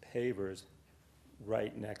pervious pavers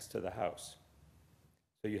right next to the house.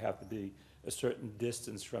 So you have to be a certain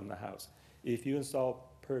distance from the house. If you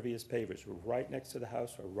install pervious pavers right next to the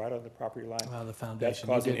house or right on the property line, The foundation. that's You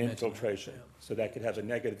causing did mention that, infiltration. yeah. So that could have a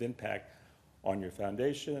negative impact on your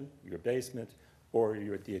foundation, your basement, or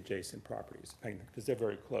the adjacent properties, because they're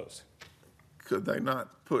very close. Could they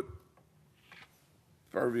not put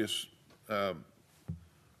pervious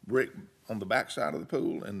brick on the backside of the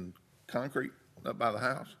pool and concrete up by the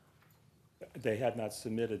house? They have not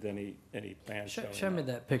submitted any plans showing Show me that.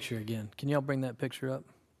 that picture again. Can y'all bring that picture up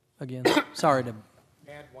again? Sorry to,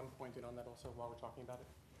 Add one point in on that also while we're talking about it.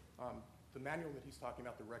 The manual that he's talking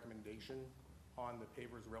about, the recommendation on the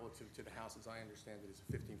pavers relative to the house, as I understand it, is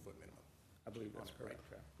a 15-foot minimum. I believe that's on it, right? correct,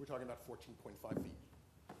 yeah. We're talking about 14.5 feet.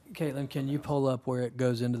 Caitlin, can you pull up where it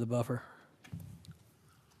goes into the buffer?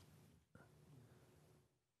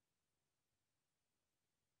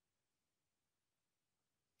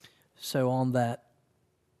 So on the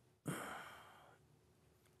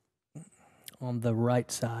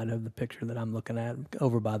right side of the picture that I'm looking at,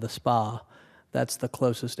 over by the spa, that's the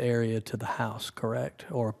closest area to the house, correct?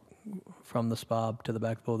 Or from the spa to the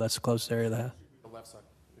back of the pool, that's the closest area of the house? The left side.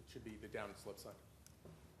 It should be the down and slope side.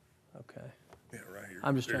 Okay. Yeah, right here.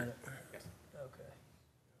 I'm just There. trying to, Yes. okay.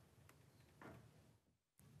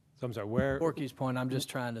 So I'm sorry, where, Porky's point, I'm just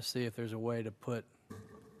trying to see if there's a way to put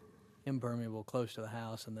impermeable close to the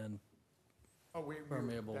house and then Oh,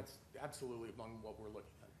 permeable. that's absolutely among what we're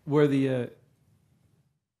looking at. where the,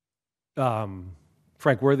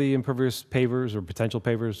 Frank, where the impervious pavers or potential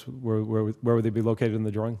pavers, where would they be located in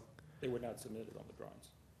the drawing? They were not submitted on the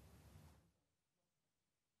drawings.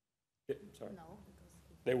 Sorry. No,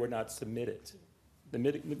 because They were not submitted. The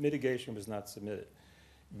mitigation was not submitted.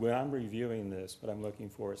 When I'm reviewing this, what I'm looking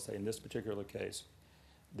for is, say, in this particular case,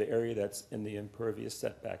 the area that's in the impervious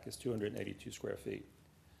setback is 282 square feet.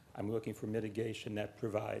 I'm looking for mitigation that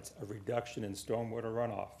provides a reduction in stormwater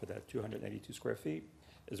runoff for that 282 square feet,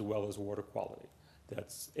 as well as water quality.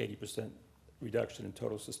 That's 80% reduction in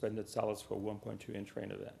total suspended solids for a 1.2-inch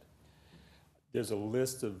rain event. There's a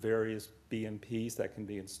list of various BMPs that can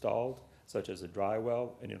be installed, such as a dry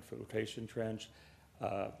well, an infiltration trench,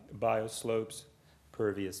 bioslopes,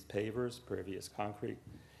 pervious pavers, pervious concrete.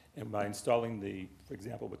 And by installing for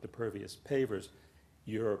example, with the pervious pavers,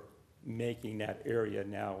 you're making that area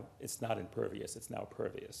now, it's not impervious, it's now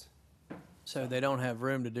pervious. So they don't have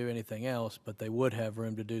room to do anything else, but they would have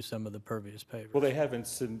room to do some of the pervious pavers. Well, they haven't,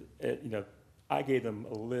 I gave them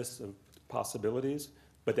a list of possibilities,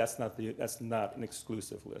 but that's not an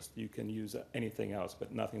exclusive list. You can use anything else,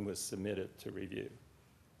 but nothing was submitted to review.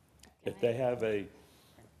 If they have a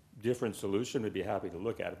different solution, we'd be happy to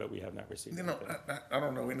look at it, but we have not received You know, anything. I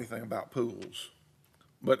don't know anything about pools,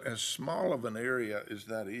 but as small of an area as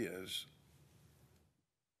that is,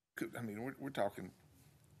 we're talking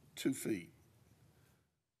 2 feet.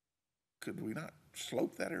 Could we not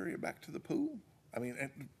slope that area back to the pool? I mean,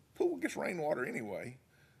 and the pool gets rainwater anyway.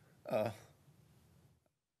 Is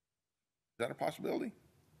that a possibility?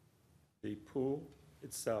 The pool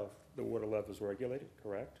itself, the water level is regulated,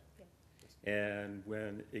 correct? And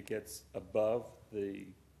when it gets above the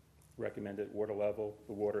recommended water level,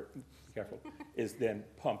 the water, be careful, is then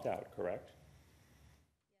pumped out, correct?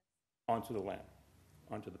 Onto the land,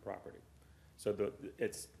 onto the property. So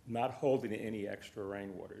it's not holding any extra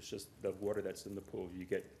rainwater. It's just the water that's in the pool. You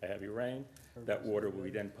get a heavy rain, that water will be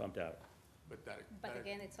then pumped out. But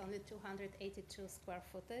again, it's only 282 square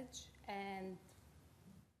footage, and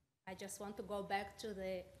I just want to go back to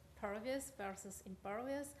the pervious versus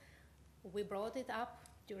impervious. We brought it up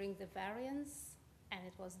during the variance, and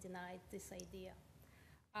it was denied, this idea.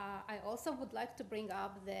 I also would like to bring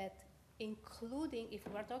up that including, if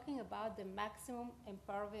we're talking about the maximum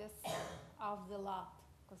impervious of the lot,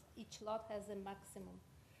 because each lot has a maximum,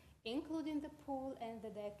 including the pool and the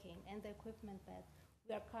decking and the equipment bed,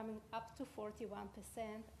 we are coming up to 41%,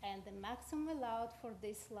 and the maximum allowed for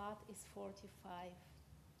this lot is 45.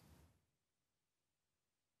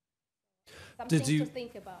 Something to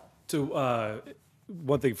think about. So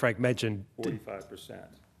one thing Frank mentioned, 45%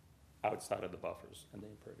 outside of the buffers and the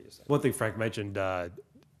impervious. one thing Frank mentioned,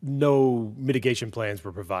 no mitigation plans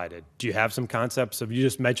were provided. Do you have some concepts of, you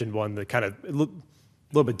just mentioned one that kind of, a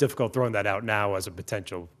little bit difficult throwing that out now as a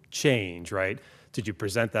potential change, right? Did you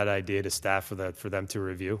present that idea to staff for them to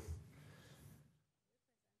review?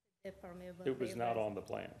 It was not on the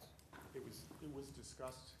plans. It was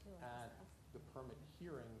discussed at the permit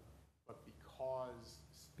hearing, but because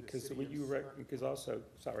the city of Smyrna, because also,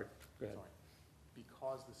 sorry, go ahead.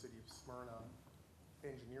 because the city of Smyrna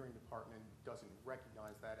engineering department doesn't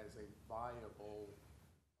recognize that as a viable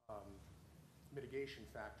mitigation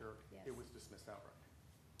factor, it was dismissed outright.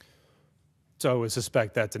 So I would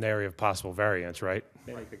suspect that's an area of possible variance, right?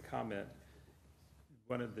 May I make a comment?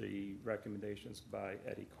 One of the recommendations by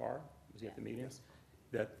Eddie Carr, was he at the meeting? Yes.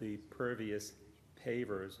 That the pervious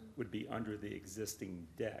pavers would be under the existing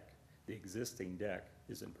deck. The existing deck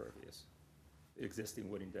is impervious. The existing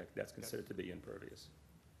wooden deck, that's considered to be impervious.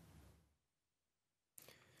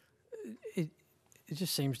 It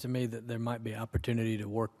just seems to me that there might be opportunity to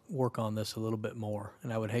work on this a little bit more,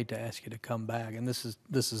 and I would hate to ask you to come back. And this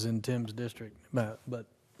is in Tim's district, but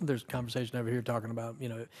there's conversation over here talking about, you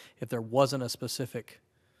know, if there wasn't a specific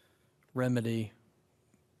remedy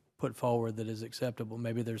put forward that is acceptable,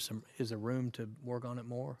 maybe is there room to work on it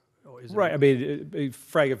more? Right. I mean,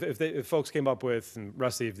 Frank, if folks came up with, and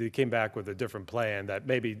Rusty, if they came back with a different plan that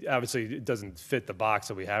maybe, obviously, it doesn't fit the box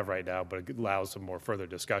that we have right now, but it allows some more further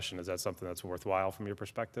discussion, is that something that's worthwhile from your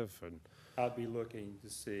perspective? And I'd be looking to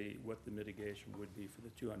see what the mitigation would be for the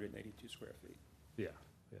 282 square feet. yeah.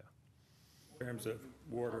 In terms of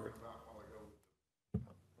water.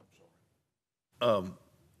 When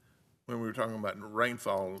we were talking about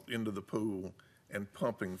rainfall into the pool and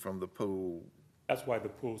pumping from the pool, That's why the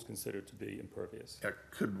pool is considered to be impervious.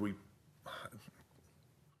 could we,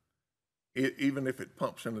 even if it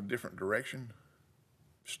pumps in a different direction,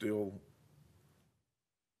 still,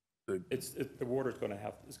 The water's going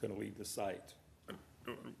to leave the site.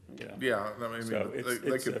 You know? yeah, I mean, So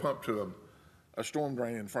they could pump to a storm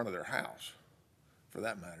drain in front of their house, for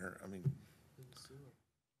that matter. I mean,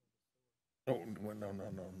 no, I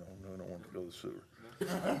don't want to go to the sewer.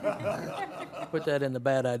 Put that in the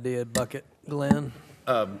bad idea bucket, Glenn.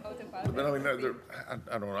 But I mean,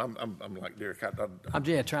 I don't know, I'm like Derek,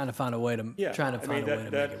 I'm trying to find a way to make it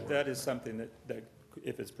work. That is something that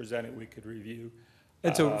if it's presented, we could review.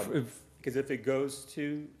 And so Because if it goes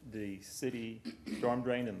to the city storm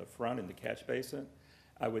drain in the front in the catch basin,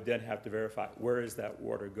 I would then have to verify where is that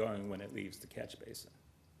water going when it leaves the catch basin.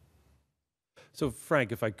 So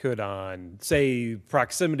Frank, if I could, on, say,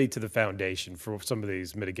 proximity to the foundation for some of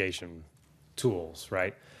these mitigation tools,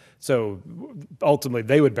 right? So ultimately,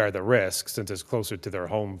 they would bear the risk since it's closer to their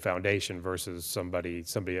home foundation versus somebody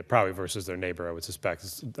probably versus their neighbor, I would suspect.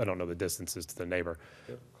 I don't know the distances to the neighbor.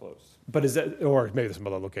 They're close. But is that, or maybe there's some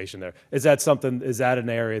other location there. Is that an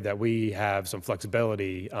area that we have some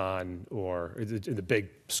flexibility on, or in the big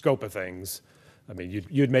scope of things? I mean,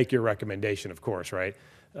 you'd make your recommendation, of course, right?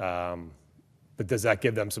 But does that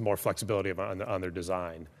give them some more flexibility on their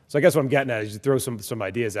design? So I guess what I'm getting at is you throw some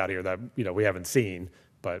ideas out here that, you know, we haven't seen,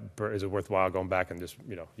 but is it worthwhile going back and just,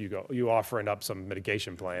 you know, you offering up some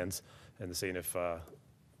mitigation plans and seeing if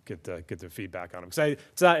get the feedback on them? Because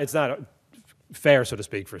it's not fair, so to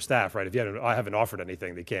speak, for staff, right? If I haven't offered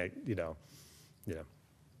anything, they can't, you know.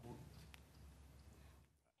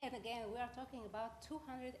 And again, we are talking about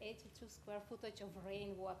 282 square footage of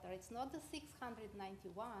rainwater. It's not the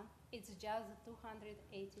 691, it's just the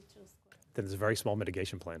 282 square. Then it's a very small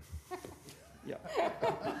mitigation plan. Yeah.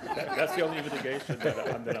 That's the only mitigation that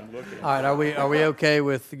I'm looking at. All right, are we okay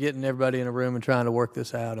with getting everybody in a room and trying to work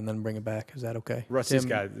this out and then bring it back? Is that okay? Rusty,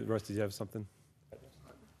 do you have something?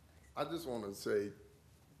 I just want to say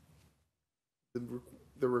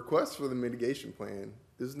the request for the mitigation plan,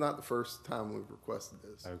 this is not the first time we've requested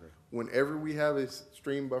this. I agree. Whenever we have a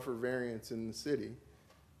stream buffer variance in the city,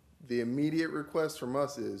 the immediate request from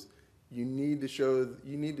us is you need to show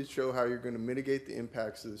how you're going to mitigate the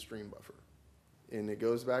impacts of the stream buffer. And it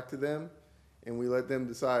goes back to them, and we let them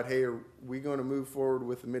decide, hey, are we going to move forward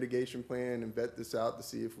with the mitigation plan and vet this out to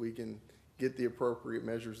see if we can get the appropriate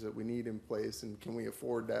measures that we need in place, and can we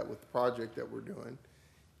afford that with the project that we're doing,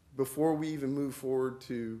 before we even move forward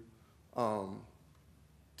to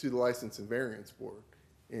the License and Variance Board.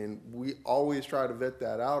 And we always try to vet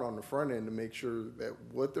that out on the front end to make sure that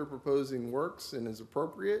what they're proposing works and is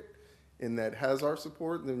appropriate and that has our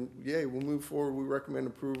support. Then, yeah, we'll move forward. We recommend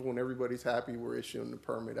approval, and everybody's happy, we're issuing the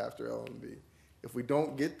permit after LMV. If we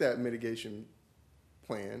don't get that mitigation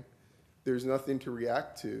plan, there's nothing to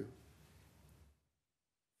react to.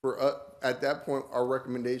 At that point, our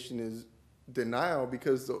recommendation is denial,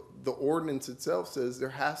 because the ordinance itself says there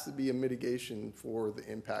has to be a mitigation for the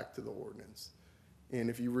impact to the ordinance. And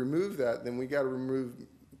if you remove that, then we got to remove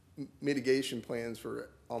mitigation plans for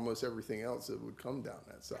almost everything else that would come down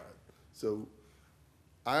that side. So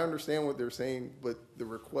I understand what they're saying, but the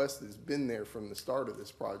request has been there from the start of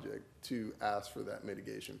this project to ask for that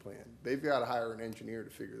mitigation plan. They've got to hire an engineer to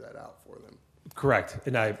figure that out for them. Correct.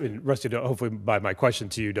 And Rusty, hopefully my question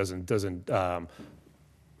to you doesn't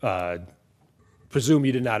presume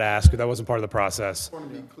you did not ask, or that wasn't part of the process. I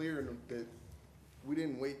want to be clear that we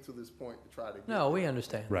didn't wait till this point to try to get No, it. we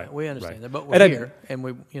understand that. Right, We understand right. that, but And we're I- here, and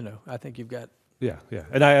we, I think you've got, Yeah, yeah.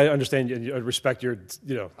 And I understand and I respect your,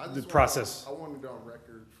 I the just process. I wanted it on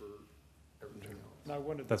record for everything else. And I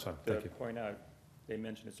wanted That's fine, to thank you. point out, they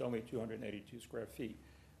mentioned it's only 282 square feet,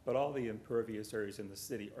 but all the impervious areas in the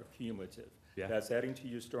city are cumulative. Yeah. That's adding to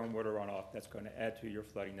your stormwater runoff, that's going to add to your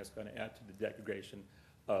flooding, that's going to add to the degradation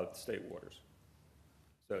of state waters.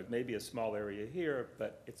 So it may be a small area here,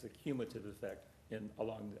 but it's a cumulative effect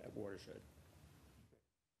along that watershed.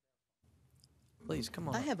 please, come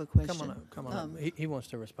on I up. have a Come on question. up, come on up. He wants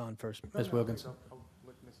to respond first. Ms. Wilkinson.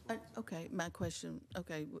 Okay, my question,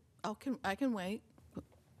 okay, I can wait.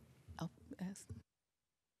 I'll ask.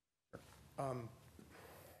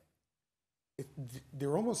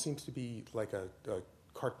 There almost seems to be like a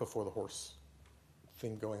cart before the horse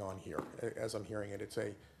thing going on here, as I'm hearing it.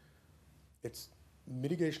 It's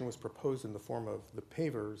mitigation was proposed in the form of the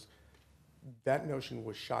pavers. That notion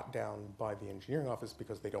was shot down by the engineering office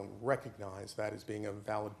because they don't recognize that as being a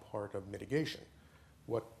valid part of mitigation.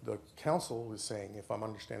 What the council is saying, if I'm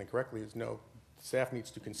understanding correctly, is no, staff needs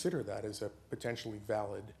to consider that as a potentially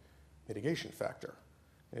valid mitigation factor.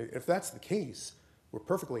 If that's the case, we're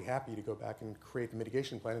perfectly happy to go back and create the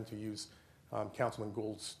mitigation plan and to use Councilman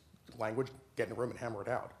Gould's language, get in a room and hammer it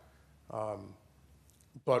out.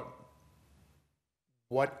 But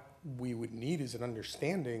what we would need is an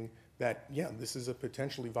understanding that, yeah, this is a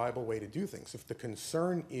potentially viable way to do things. If the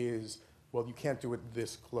concern is, well, you can't do it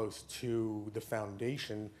this close to the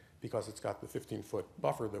foundation because it's got the 15-foot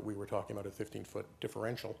buffer that we were talking about, a 15-foot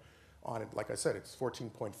differential on it. Like I said, it's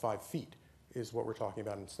 14.5 feet is what we're talking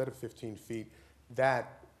about instead of 15 feet.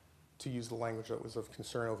 That, to use the language that was of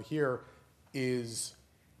concern over here, is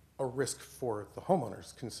a risk for the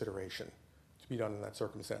homeowner's consideration to be done in that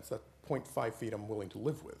circumstance. That 0.5 feet I'm willing to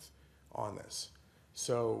live with on this.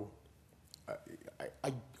 So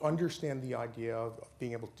I understand the idea of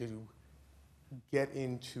being able to get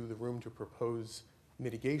into the room to propose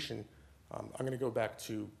mitigation. I'm going to go back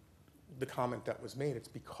to the comment that was made. It's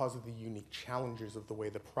because of the unique challenges of the way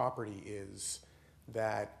the property is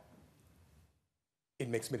that it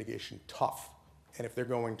makes mitigation tough. And if they're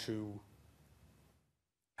going to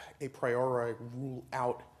a priori rule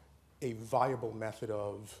out a viable method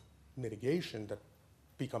of mitigation, that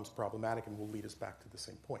becomes problematic and will lead us back to the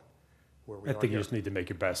same point where we I are think you here. just need to make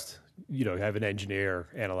your best, have an engineer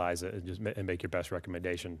analyze it and just and make your best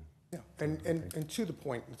recommendation. Yeah, and to the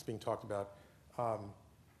point that's being talked about,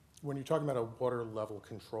 when you're talking about a water level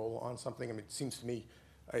control on something, I mean, it seems to me,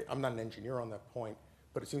 I'm not an engineer on that point,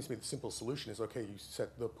 but it seems to me the simple solution is, okay, you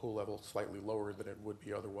set the pool level slightly lower than it would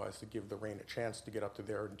be otherwise to give the rain a chance to get up to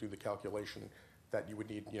there and do the calculation that you would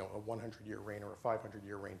need, a 100-year rain or a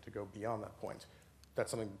 500-year rain to go beyond that point.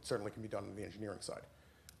 That's something that certainly can be done on the engineering side.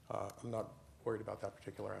 I'm not worried about that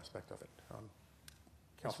particular aspect of it.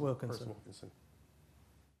 Councilman Wilkinson.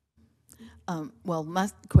 Well, my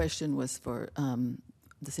question was for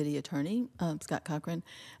the city attorney, Scott Cochran.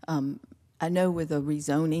 I know with a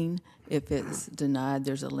rezoning, if it's denied,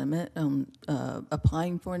 there's a limit on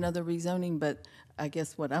applying for another rezoning, but I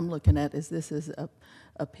guess what I'm looking at is this is a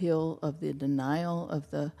appeal of the denial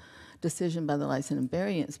of the decision by the License and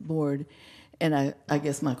Variance Board. And I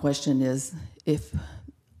guess my question is, if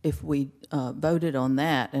we voted on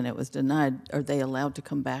that and it was denied, are they allowed to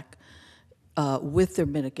come back with their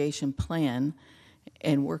mitigation plan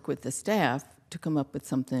and work with the staff to come up with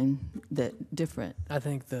something that different? I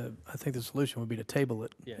think the solution would be to table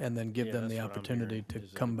it Yeah. and then give Yeah, them the that's what I'm opportunity to hearing,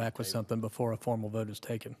 is come back with table. something before a formal vote is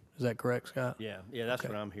taken. Is that correct, Scott? Yeah, that's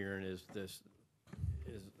Okay. what I'm hearing is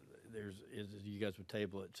you guys would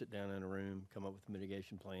table it, sit down in a room, come up with a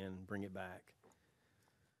mitigation plan, bring it back.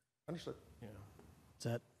 Understood. Yeah. Is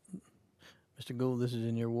that, Mr. Gould, this is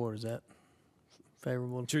in your ward, is that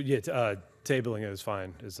favorable? Sure, yeah, tabling is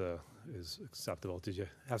fine, is acceptable. Did you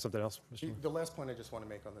have something else, Mr. Moore? The last point I just want to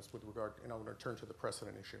make on this with regard, and I want to return to the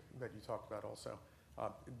precedent issue that you talked about also.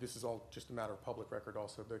 This is all just a matter of public record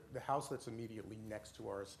also. The house that's immediately next to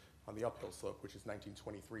ours on the uphill slope, which is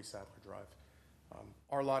 1923 Sadler Drive,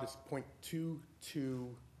 our lot is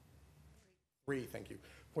 0.223, thank you,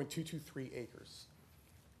 0.223 acres.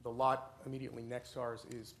 The lot immediately next to ours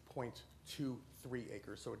is 0.23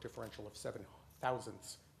 acres, so a differential of 7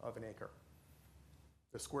 thousandths of an acre.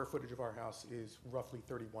 The square footage of our house is roughly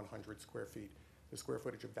 3,100 square feet. The square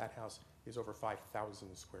footage of that house is over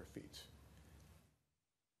 5,000 square feet.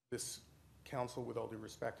 This council, with all due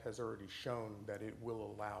respect, has already shown that it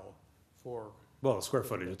will allow for Well, the square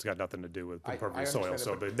footage, it's got nothing to do with I impervious understand soil, that,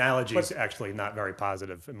 so but- the analogy is actually not very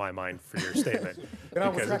positive in my mind for your statement, And I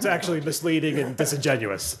was because it's tracking- actually misleading and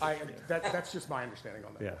disingenuous. That's just my understanding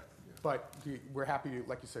on that. Yeah. But we're happy to,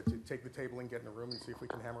 like you said, to take the table and get in a room and see if we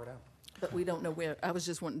can hammer it out. But we don't know where, I was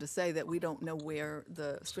just wanting to say that we don't know where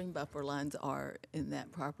the stream buffer lines are in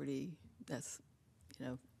that property. That's,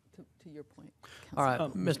 to your point. All right,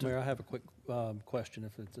 Mr. Mayor, I have a quick question,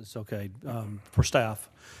 if it's okay, for staff.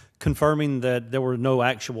 Confirming that there were no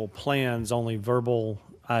actual plans, only verbal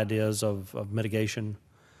ideas of mitigation.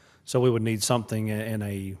 So we would need something in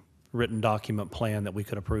a written document plan that we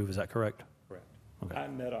could approve. Is that correct? Correct. Okay. I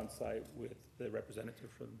met on site with the representative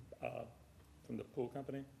from the pool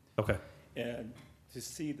company. Okay. And to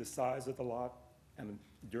see the size of the lot, and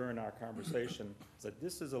during our conversation, said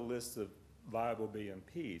this is a list of viable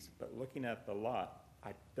BMPs, but looking at the lot,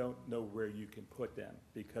 I don't know where you can put them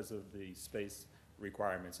because of the space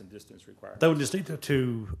requirements and distance requirements. They would just need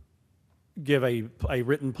to give a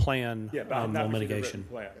written plan Yeah, but I've not on received a written mitigation.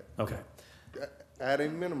 plan. Okay. At a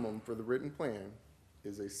minimum, for the written plan,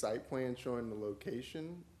 is a site plan showing the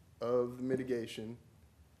location of the mitigation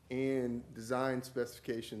and design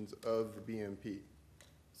specifications of the BMP.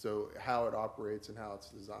 So how it operates and how it's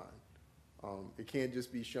designed. It can't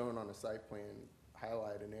just be shown on a site plan,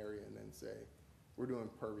 highlight an area and then say, we're doing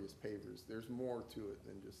pervious pavers. There's more to it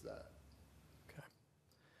than just that.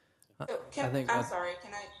 I'm sorry,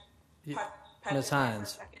 can I pipe Ms. in there for a Hines.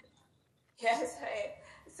 second? Yes,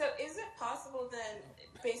 so is it possible then,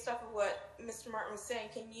 based off of what Mr. Martin was saying,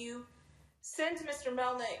 can you send to Mr.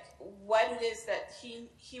 Melnick what it is that he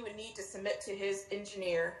would need to submit to his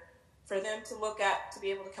engineer for them to look at, to be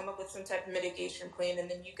able to come up with some type of mitigation plan, and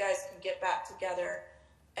then you guys can get back together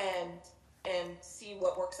and see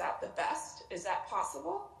what works out the best? Is that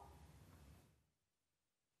possible?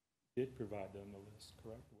 Did provide them the list,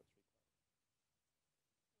 correct?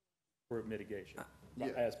 For mitigation.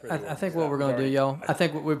 As per the I think ordinance. what we're going to do, Already- y'all, I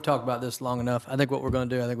think we've talked about this long enough. I think what we're going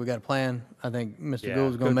to do, I think we got a plan. I think Mr. Yeah,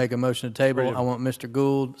 Gould's going to good. make a motion to table. Ready to- I want Mr.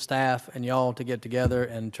 Gould, staff, and y'all to get together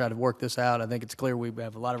and try to work this out. I think it's clear we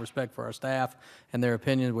have a lot of respect for our staff and their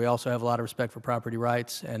opinions. We also have a lot of respect for property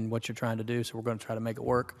rights and what you're trying to do, so we're going to try to make it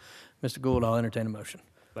work. Mr. Gould, I'll entertain a motion.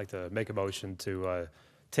 I'd like to make a motion to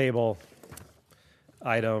table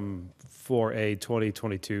item 4A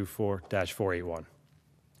 2022-4-481.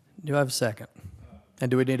 Do I have a second? And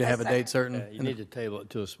do we need to have a date certain? You need to table it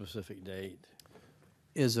to a specific date.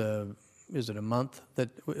 Is it a month?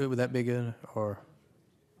 Would that be good, or?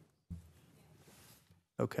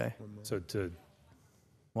 Okay, So to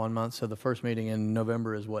 1 month. So the first meeting in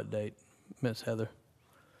November is what date, Ms. Heather?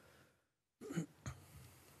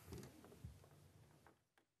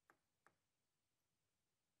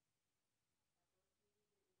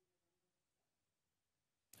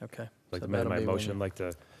 Okay. like so to amend that'll my be when motion, you- like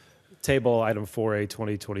to table item 4A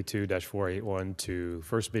 2022-481 to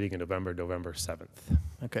first meeting in November 7th.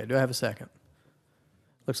 Okay, do I have a second?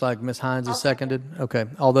 Looks like Ms. Hines is seconded. Okay,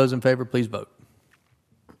 all those in favor, please vote.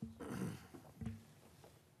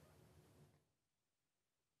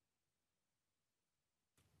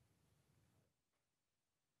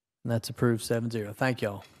 And that's approved 7-0. Thank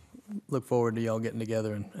y'all. Look forward to y'all getting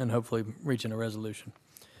together and hopefully reaching a resolution.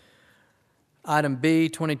 Item B,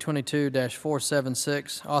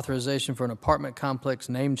 2022-476, authorization for an apartment complex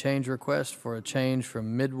name change request for a change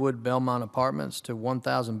from Midwood Belmont Apartments to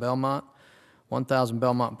 1000 Belmont, 1000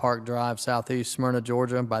 Belmont Park Drive, Southeast Smyrna,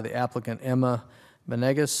 Georgia, by the applicant Emma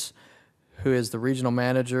Benegas, who is the regional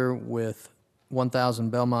manager with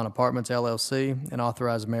 1000 Belmont Apartments LLC, and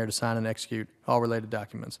authorize the mayor to sign and execute all related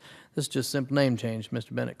documents. This is just simple name change,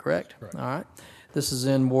 Mr. Bennett, correct? Correct. All right. This is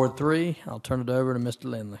in Ward 3. I'll turn it over to Mr.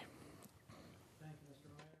 Lindley.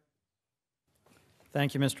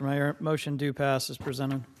 Thank you, Mr. Mayor. Motion do pass as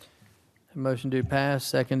presented. Motion do pass,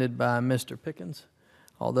 seconded by Mr. Pickens.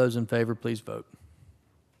 All those in favor, please vote.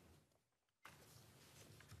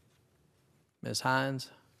 Ms. Hines?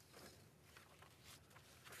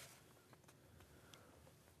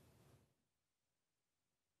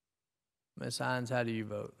 Ms. Hines, how do you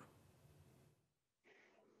vote?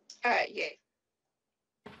 Yay.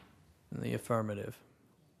 In the affirmative.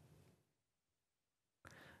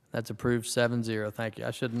 That's approved 7-0. Thank you.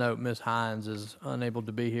 I should note Ms. Hines is unable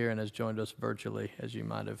to be here and has joined us virtually, as you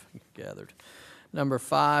might have gathered. Number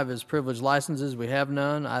 5 is privileged licenses. We have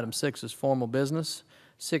none. Item 6 is formal business.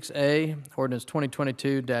 6A, ordinance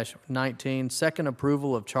 2022-19, second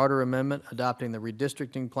approval of charter amendment adopting the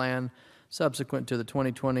redistricting plan subsequent to the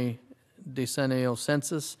 2020 decennial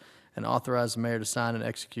census, and authorize the mayor to sign and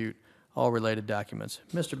execute all related documents.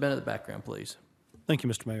 Mr. Bennett, the background, please. Thank you,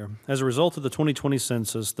 Mr. Mayor. As a result of the 2020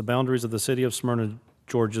 census, the boundaries of the city of Smyrna,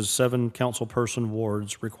 Georgia's 7 councilperson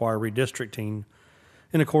wards require redistricting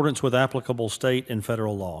in accordance with applicable state and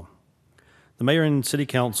federal law. The mayor and city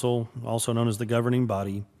council, also known as the governing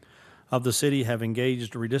body of the city, have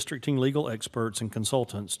engaged redistricting legal experts and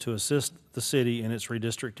consultants to assist the city in its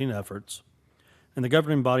redistricting efforts, and the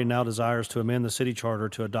governing body now desires to amend the city charter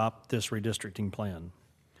to adopt this redistricting plan.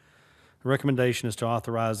 The recommendation is to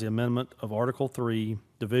authorize the amendment of Article 3,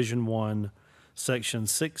 Division 1, Section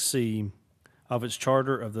 6C of its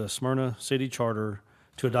charter of the Smyrna City Charter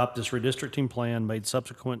to adopt this redistricting plan made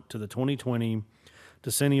subsequent to the 2020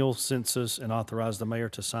 decennial census and authorize the mayor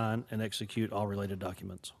to sign and execute all related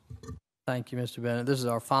documents. Thank you, Mr. Bennett. This is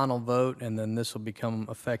our final vote, and then this will become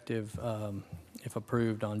effective, if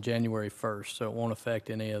approved, on January 1st. So it won't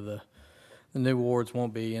affect any of the new wards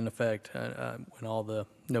won't be in effect when all the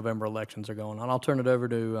November elections are going on. I'll turn it over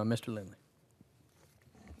to Mr. Lindley.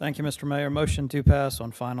 Thank you, Mr. Mayor. Motion to pass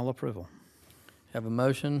on final approval. Have a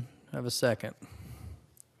motion, have a second.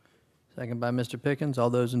 Second by Mr. Pickens. All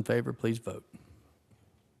those in favor, please vote.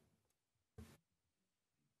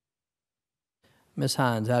 Ms.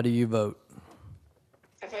 Hines, how do you vote?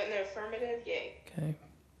 I vote in the affirmative, yay. Okay.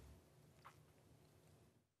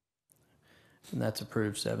 And that's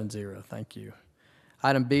approved 7-0. Thank you.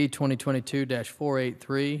 Item B,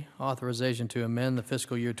 2022-483, authorization to amend the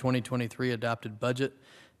fiscal year 2023 adopted budget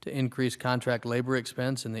to increase contract labor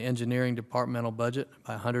expense in the engineering departmental budget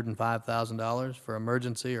by $105,000 for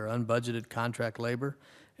emergency or unbudgeted contract labor,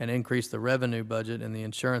 and increase the revenue budget in the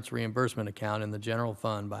insurance reimbursement account in the general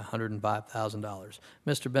fund by $105,000.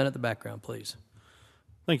 Mr. Bennett, the background, please.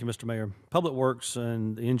 Thank you, Mr. Mayor. Public Works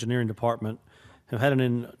and the Engineering Department have had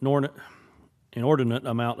an inordinate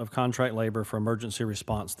amount of contract labor for emergency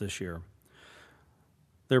response this year.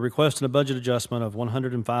 They're requesting a budget adjustment of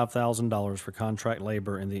 $105,000 for contract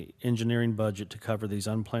labor in the engineering budget to cover these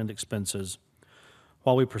unplanned expenses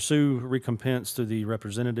while we pursue recompense through the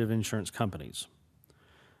representative insurance companies.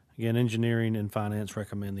 Again, engineering and finance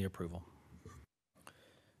recommend the approval.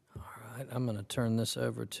 All right, I'm going to turn this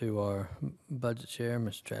over to our budget chair,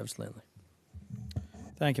 Mr. Travis Lindley.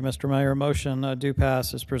 Thank you, Mr. Mayor. Motion do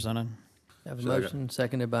pass as presented. Have a motion,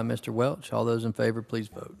 seconded by Mr. Welch. All those in favor, please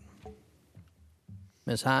vote.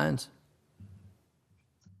 Ms. Hines?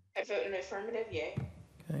 I vote in the affirmative, yay.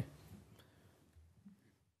 Okay.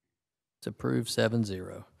 It's approved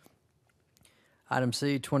 7-0. Item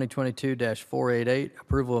C, 2022-488,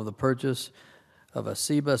 approval of the purchase of a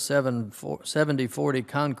SEBA 7040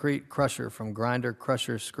 concrete crusher from Grinder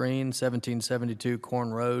Crusher Screen, 1772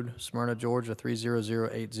 Corn Road, Smyrna, Georgia,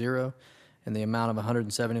 30080, in the amount of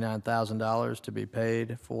 $179,000 to be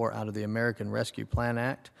paid for out of the American Rescue Plan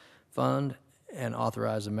Act Fund, and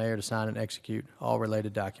authorize the mayor to sign and execute all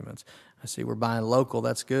related documents. I see we're buying local.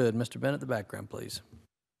 That's good. Mr. Bennett, the background, please.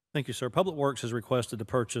 Thank you, sir. Public Works has requested to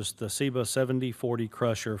purchase the SEBA 7040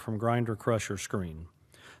 crusher from Grinder Crusher Screen.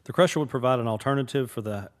 The crusher would provide an alternative for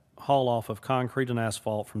the haul-off of concrete and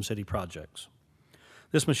asphalt from city projects.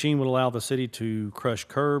 This machine would allow the city to crush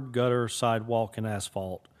curb, gutter, sidewalk, and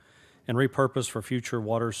asphalt, and repurpose for future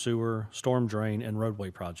water, sewer, storm drain, and roadway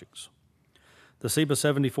projects. The SEBA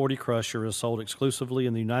 7040 crusher is sold exclusively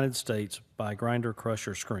in the United States by Grinder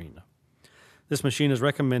Crusher Screen. This machine is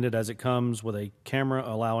recommended as it comes with a camera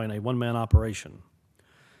allowing a one-man operation.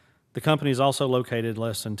 The company is also located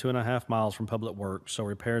less than 2.5 miles from Public Works, so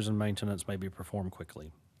repairs and maintenance may be performed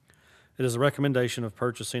quickly. It is a recommendation of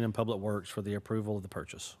Purchasing and Public Works for the approval of the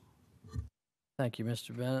purchase. Thank you,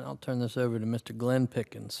 Mr. Bennett. I'll turn this over to Mr. Glenn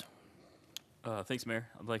Pickens. Thanks, Mayor.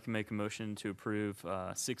 I'd like to make a motion to approve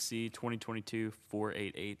 6C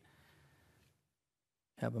 2022-488.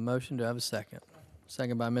 Have a motion. Do I have a second?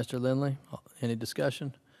 Second by Mr. Lindley. Any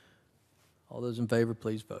discussion? All those in favor,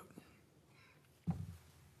 please vote.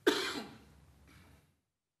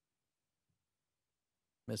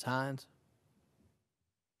 Ms. Hines?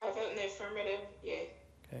 I vote in the affirmative, yay.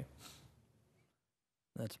 Okay.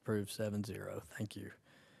 That's approved 7-0. Thank you.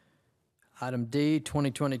 Item D,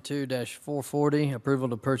 2022-440, approval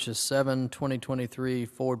to purchase 7 2023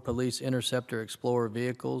 Ford Police Interceptor Explorer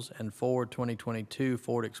vehicles and 4 2022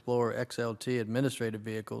 Ford Explorer XLT administrative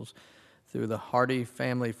vehicles through the Hardy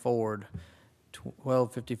Family Ford,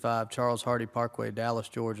 1255 Charles Hardy Parkway, Dallas,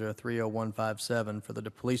 Georgia, 30157 for the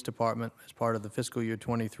police department as part of the fiscal year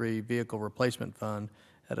 23 vehicle replacement fund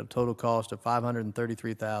at a total cost of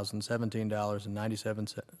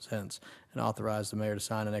 $533,017.97, and authorize the mayor to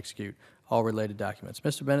sign and execute all related documents.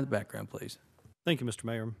 Mr. Bennett, the background, please. Thank you, Mr.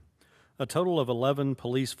 Mayor. A total of 11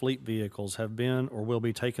 police fleet vehicles have been or will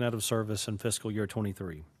be taken out of service in fiscal year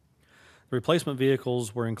 23. The replacement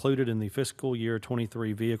vehicles were included in the fiscal year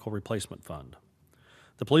 23 vehicle replacement fund.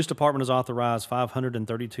 The police department has authorized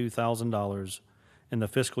 $532,000 in the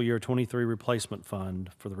fiscal year 23 replacement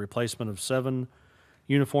fund for the replacement of 7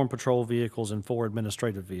 uniform patrol vehicles and 4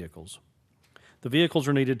 administrative vehicles. The vehicles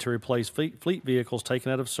are needed to replace fleet vehicles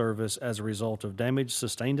taken out of service as a result of damage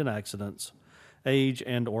sustained in accidents, age,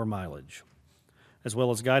 and/or mileage, as well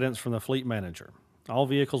as guidance from the fleet manager. All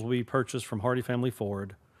vehicles will be purchased from Hardy Family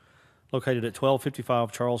Ford, located at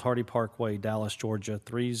 1255 Charles Hardy Parkway, Dallas, Georgia,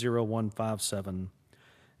 30157,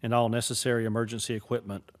 and all necessary emergency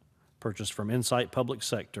equipment purchased from Insight Public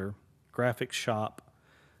Sector, Graphics Shop,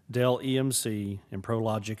 Dell EMC, and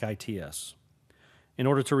ProLogic ITS. In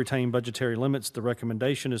order to retain budgetary limits, the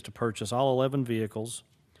recommendation is to purchase all 11 vehicles,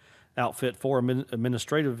 outfit 4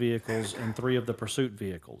 administrative vehicles, and 3 of the pursuit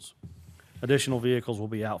vehicles. Additional vehicles will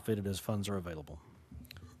be outfitted as funds are available.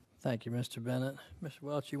 Thank you, Mr. Bennett. Mr.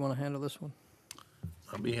 Welch, you want to handle this one?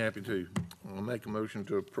 I'll be happy to. I'll make a motion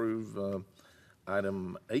to approve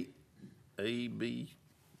item 8, A, B,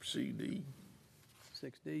 C, D.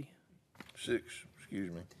 6D. 6,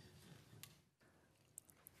 excuse me,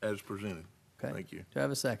 as presented. Okay. Thank you. Do I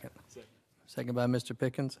have a second? Second by Mr.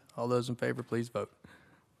 Pickens. All those in favor, please vote.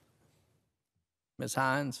 Ms.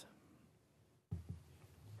 Hines?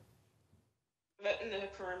 Vote in the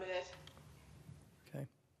affirmative. Okay.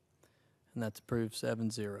 And that's approved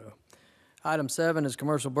 7-0. Item 7 is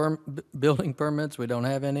commercial building permits. We don't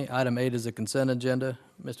have any. Item 8 is a consent agenda.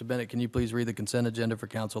 Mr. Bennett, can you please read the consent agenda for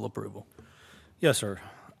council approval? Yes, sir.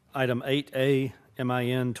 Item 8A,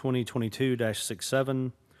 MIN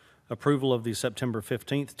 2022-67, approval of the September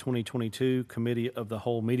 15th, 2022 Committee of the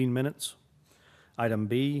Whole meeting minutes. Item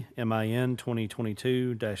B, MIN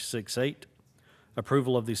 2022-68,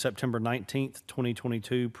 approval of the September 19th,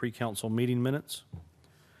 2022 pre-council meeting minutes.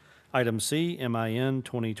 Item C, MIN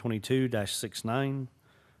 2022-69,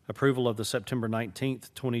 approval of the September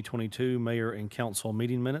 19th, 2022 mayor and council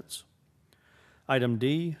meeting minutes. Item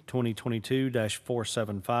D,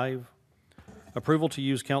 2022-475, approval to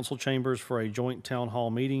use council chambers for a joint town hall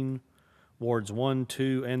meeting, wards 1,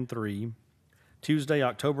 2, and 3, Tuesday,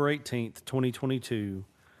 October 18th, 2022,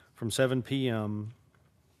 from 7 p.m.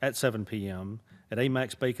 at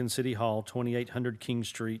Amax Bacon City Hall, 2800 King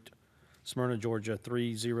Street, Smyrna, Georgia,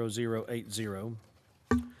 30080.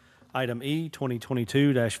 Item E,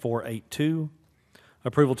 2022-482,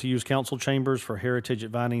 approval to use council chambers for Heritage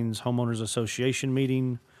at Vinings Homeowners Association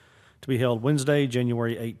meeting to be held Wednesday,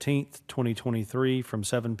 January 18th, 2023, from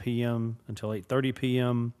 7 p.m. until 8:30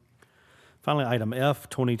 p.m. Finally, item F,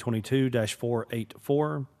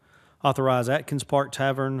 2022-484, authorize Atkins Park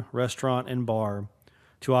Tavern, Restaurant, and Bar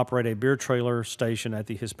to operate a beer trailer station at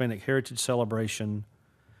the Hispanic Heritage Celebration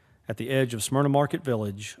at the edge of Smyrna Market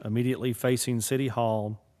Village, immediately facing City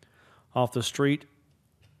Hall, off the street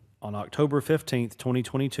on October 15th,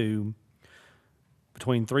 2022,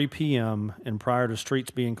 between 3 p.m. and prior to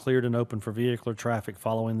streets being cleared and open for vehicular traffic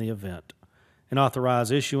following the event, and authorize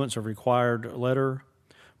issuance of required letter,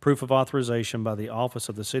 proof of authorization by the Office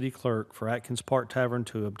of the City Clerk for Atkins Park Tavern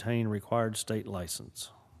to obtain required state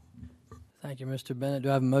license. Thank you, Mr. Bennett. Do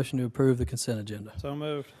I have a motion to approve the consent agenda? So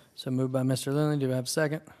moved. So moved by Mr. Lindley. Do I have a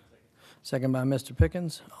second? Second by Mr.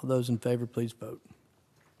 Pickens. All those in favor, please vote.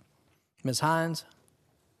 Ms. Hines?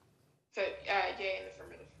 Vote yea in the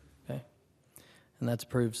affirmative. Okay. And that's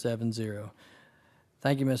approved 7-0.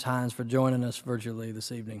 Thank you, Ms. Hines, for joining us virtually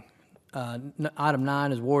this evening. Item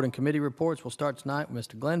 9 is ward and committee reports. We'll start tonight with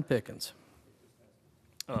Mr. Glenn Pickens.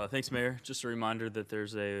 Thanks, Mayor. Just a reminder that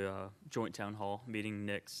there's a joint town hall meeting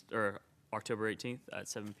October 18th at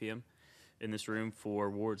 7 p.m. in this room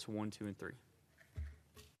for wards 1, 2, and 3.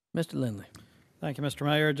 Mr. Lindley. Thank you, Mr.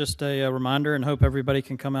 Mayor. Just a reminder, and hope everybody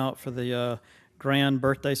can come out for the grand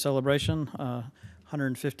birthday celebration,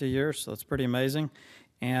 150 years, so it's pretty amazing.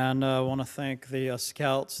 And I want to thank the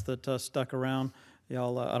scouts that stuck around.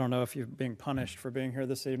 Y'all, I don't know if you're being punished for being here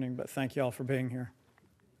this evening, but thank y'all for being here.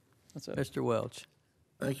 That's it. Mr. Welch.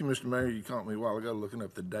 Thank you, Mr. Mayor. You caught me a while ago looking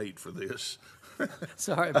up the date for this.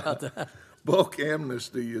 Sorry about that. Bulk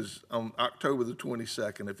amnesty is on October the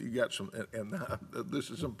 22nd. If you got some, and this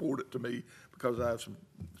is important to me because I have some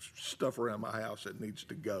stuff around my house that needs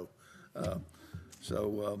to go.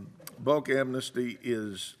 Bulk amnesty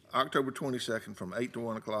is October 22nd from 8 to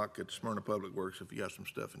 1 o'clock at Smyrna Public Works. If you got some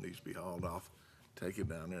stuff that needs to be hauled off, take it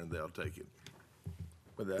down there and they'll take it.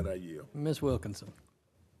 With that, I yield. Ms. Wilkinson.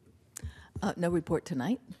 No report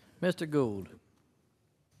tonight. Mr. Gould.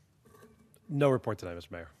 No report tonight, Mr.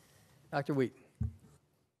 Mayor. Dr. Wheaton.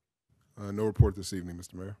 No report this evening,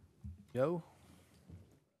 Mr. Mayor. Joe.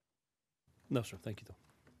 No, sir. Thank you, though.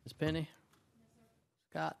 Ms. Penny.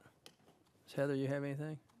 Scott. Ms. Heather, you have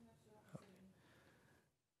anything?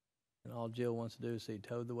 And all Jill wants to do is see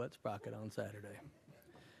Toad the Wet Sprocket on Saturday.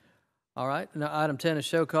 All right, now item 10 is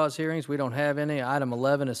show cause hearings. We don't have any. Item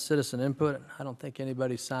 11 is citizen input. I don't think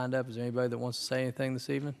anybody's signed up. Is there anybody that wants to say anything this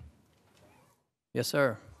evening? Yes,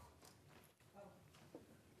 sir.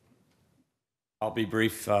 I'll be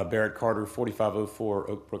brief. Barrett Carter,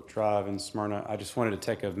 4504 Oak Brook Drive in Smyrna. I just wanted to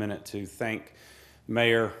take a minute to thank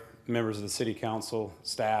Mayor, members of the City Council,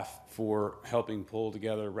 staff for helping pull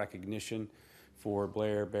together recognition for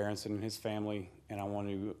Blair Berenson and his family. And I want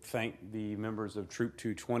to thank the members of Troop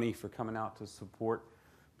 220 for coming out to support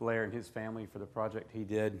Blair and his family for the project he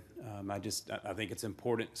did. I think it's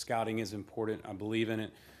important. Scouting is important. I believe in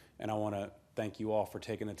it. And I want to thank you all for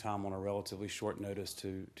taking the time on a relatively short notice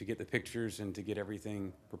to get the pictures and to get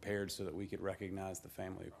everything prepared so that we could recognize the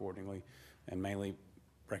family accordingly and mainly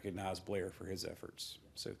recognize Blair for his efforts.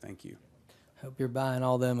 So thank you. Hope you're buying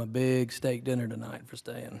all them a big steak dinner tonight for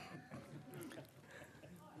staying.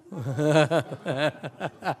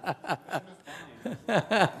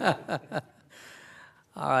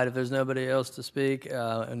 All right, if there's nobody else to speak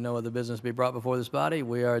and no other business to be brought before this body,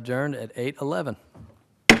 we are adjourned at 8:11.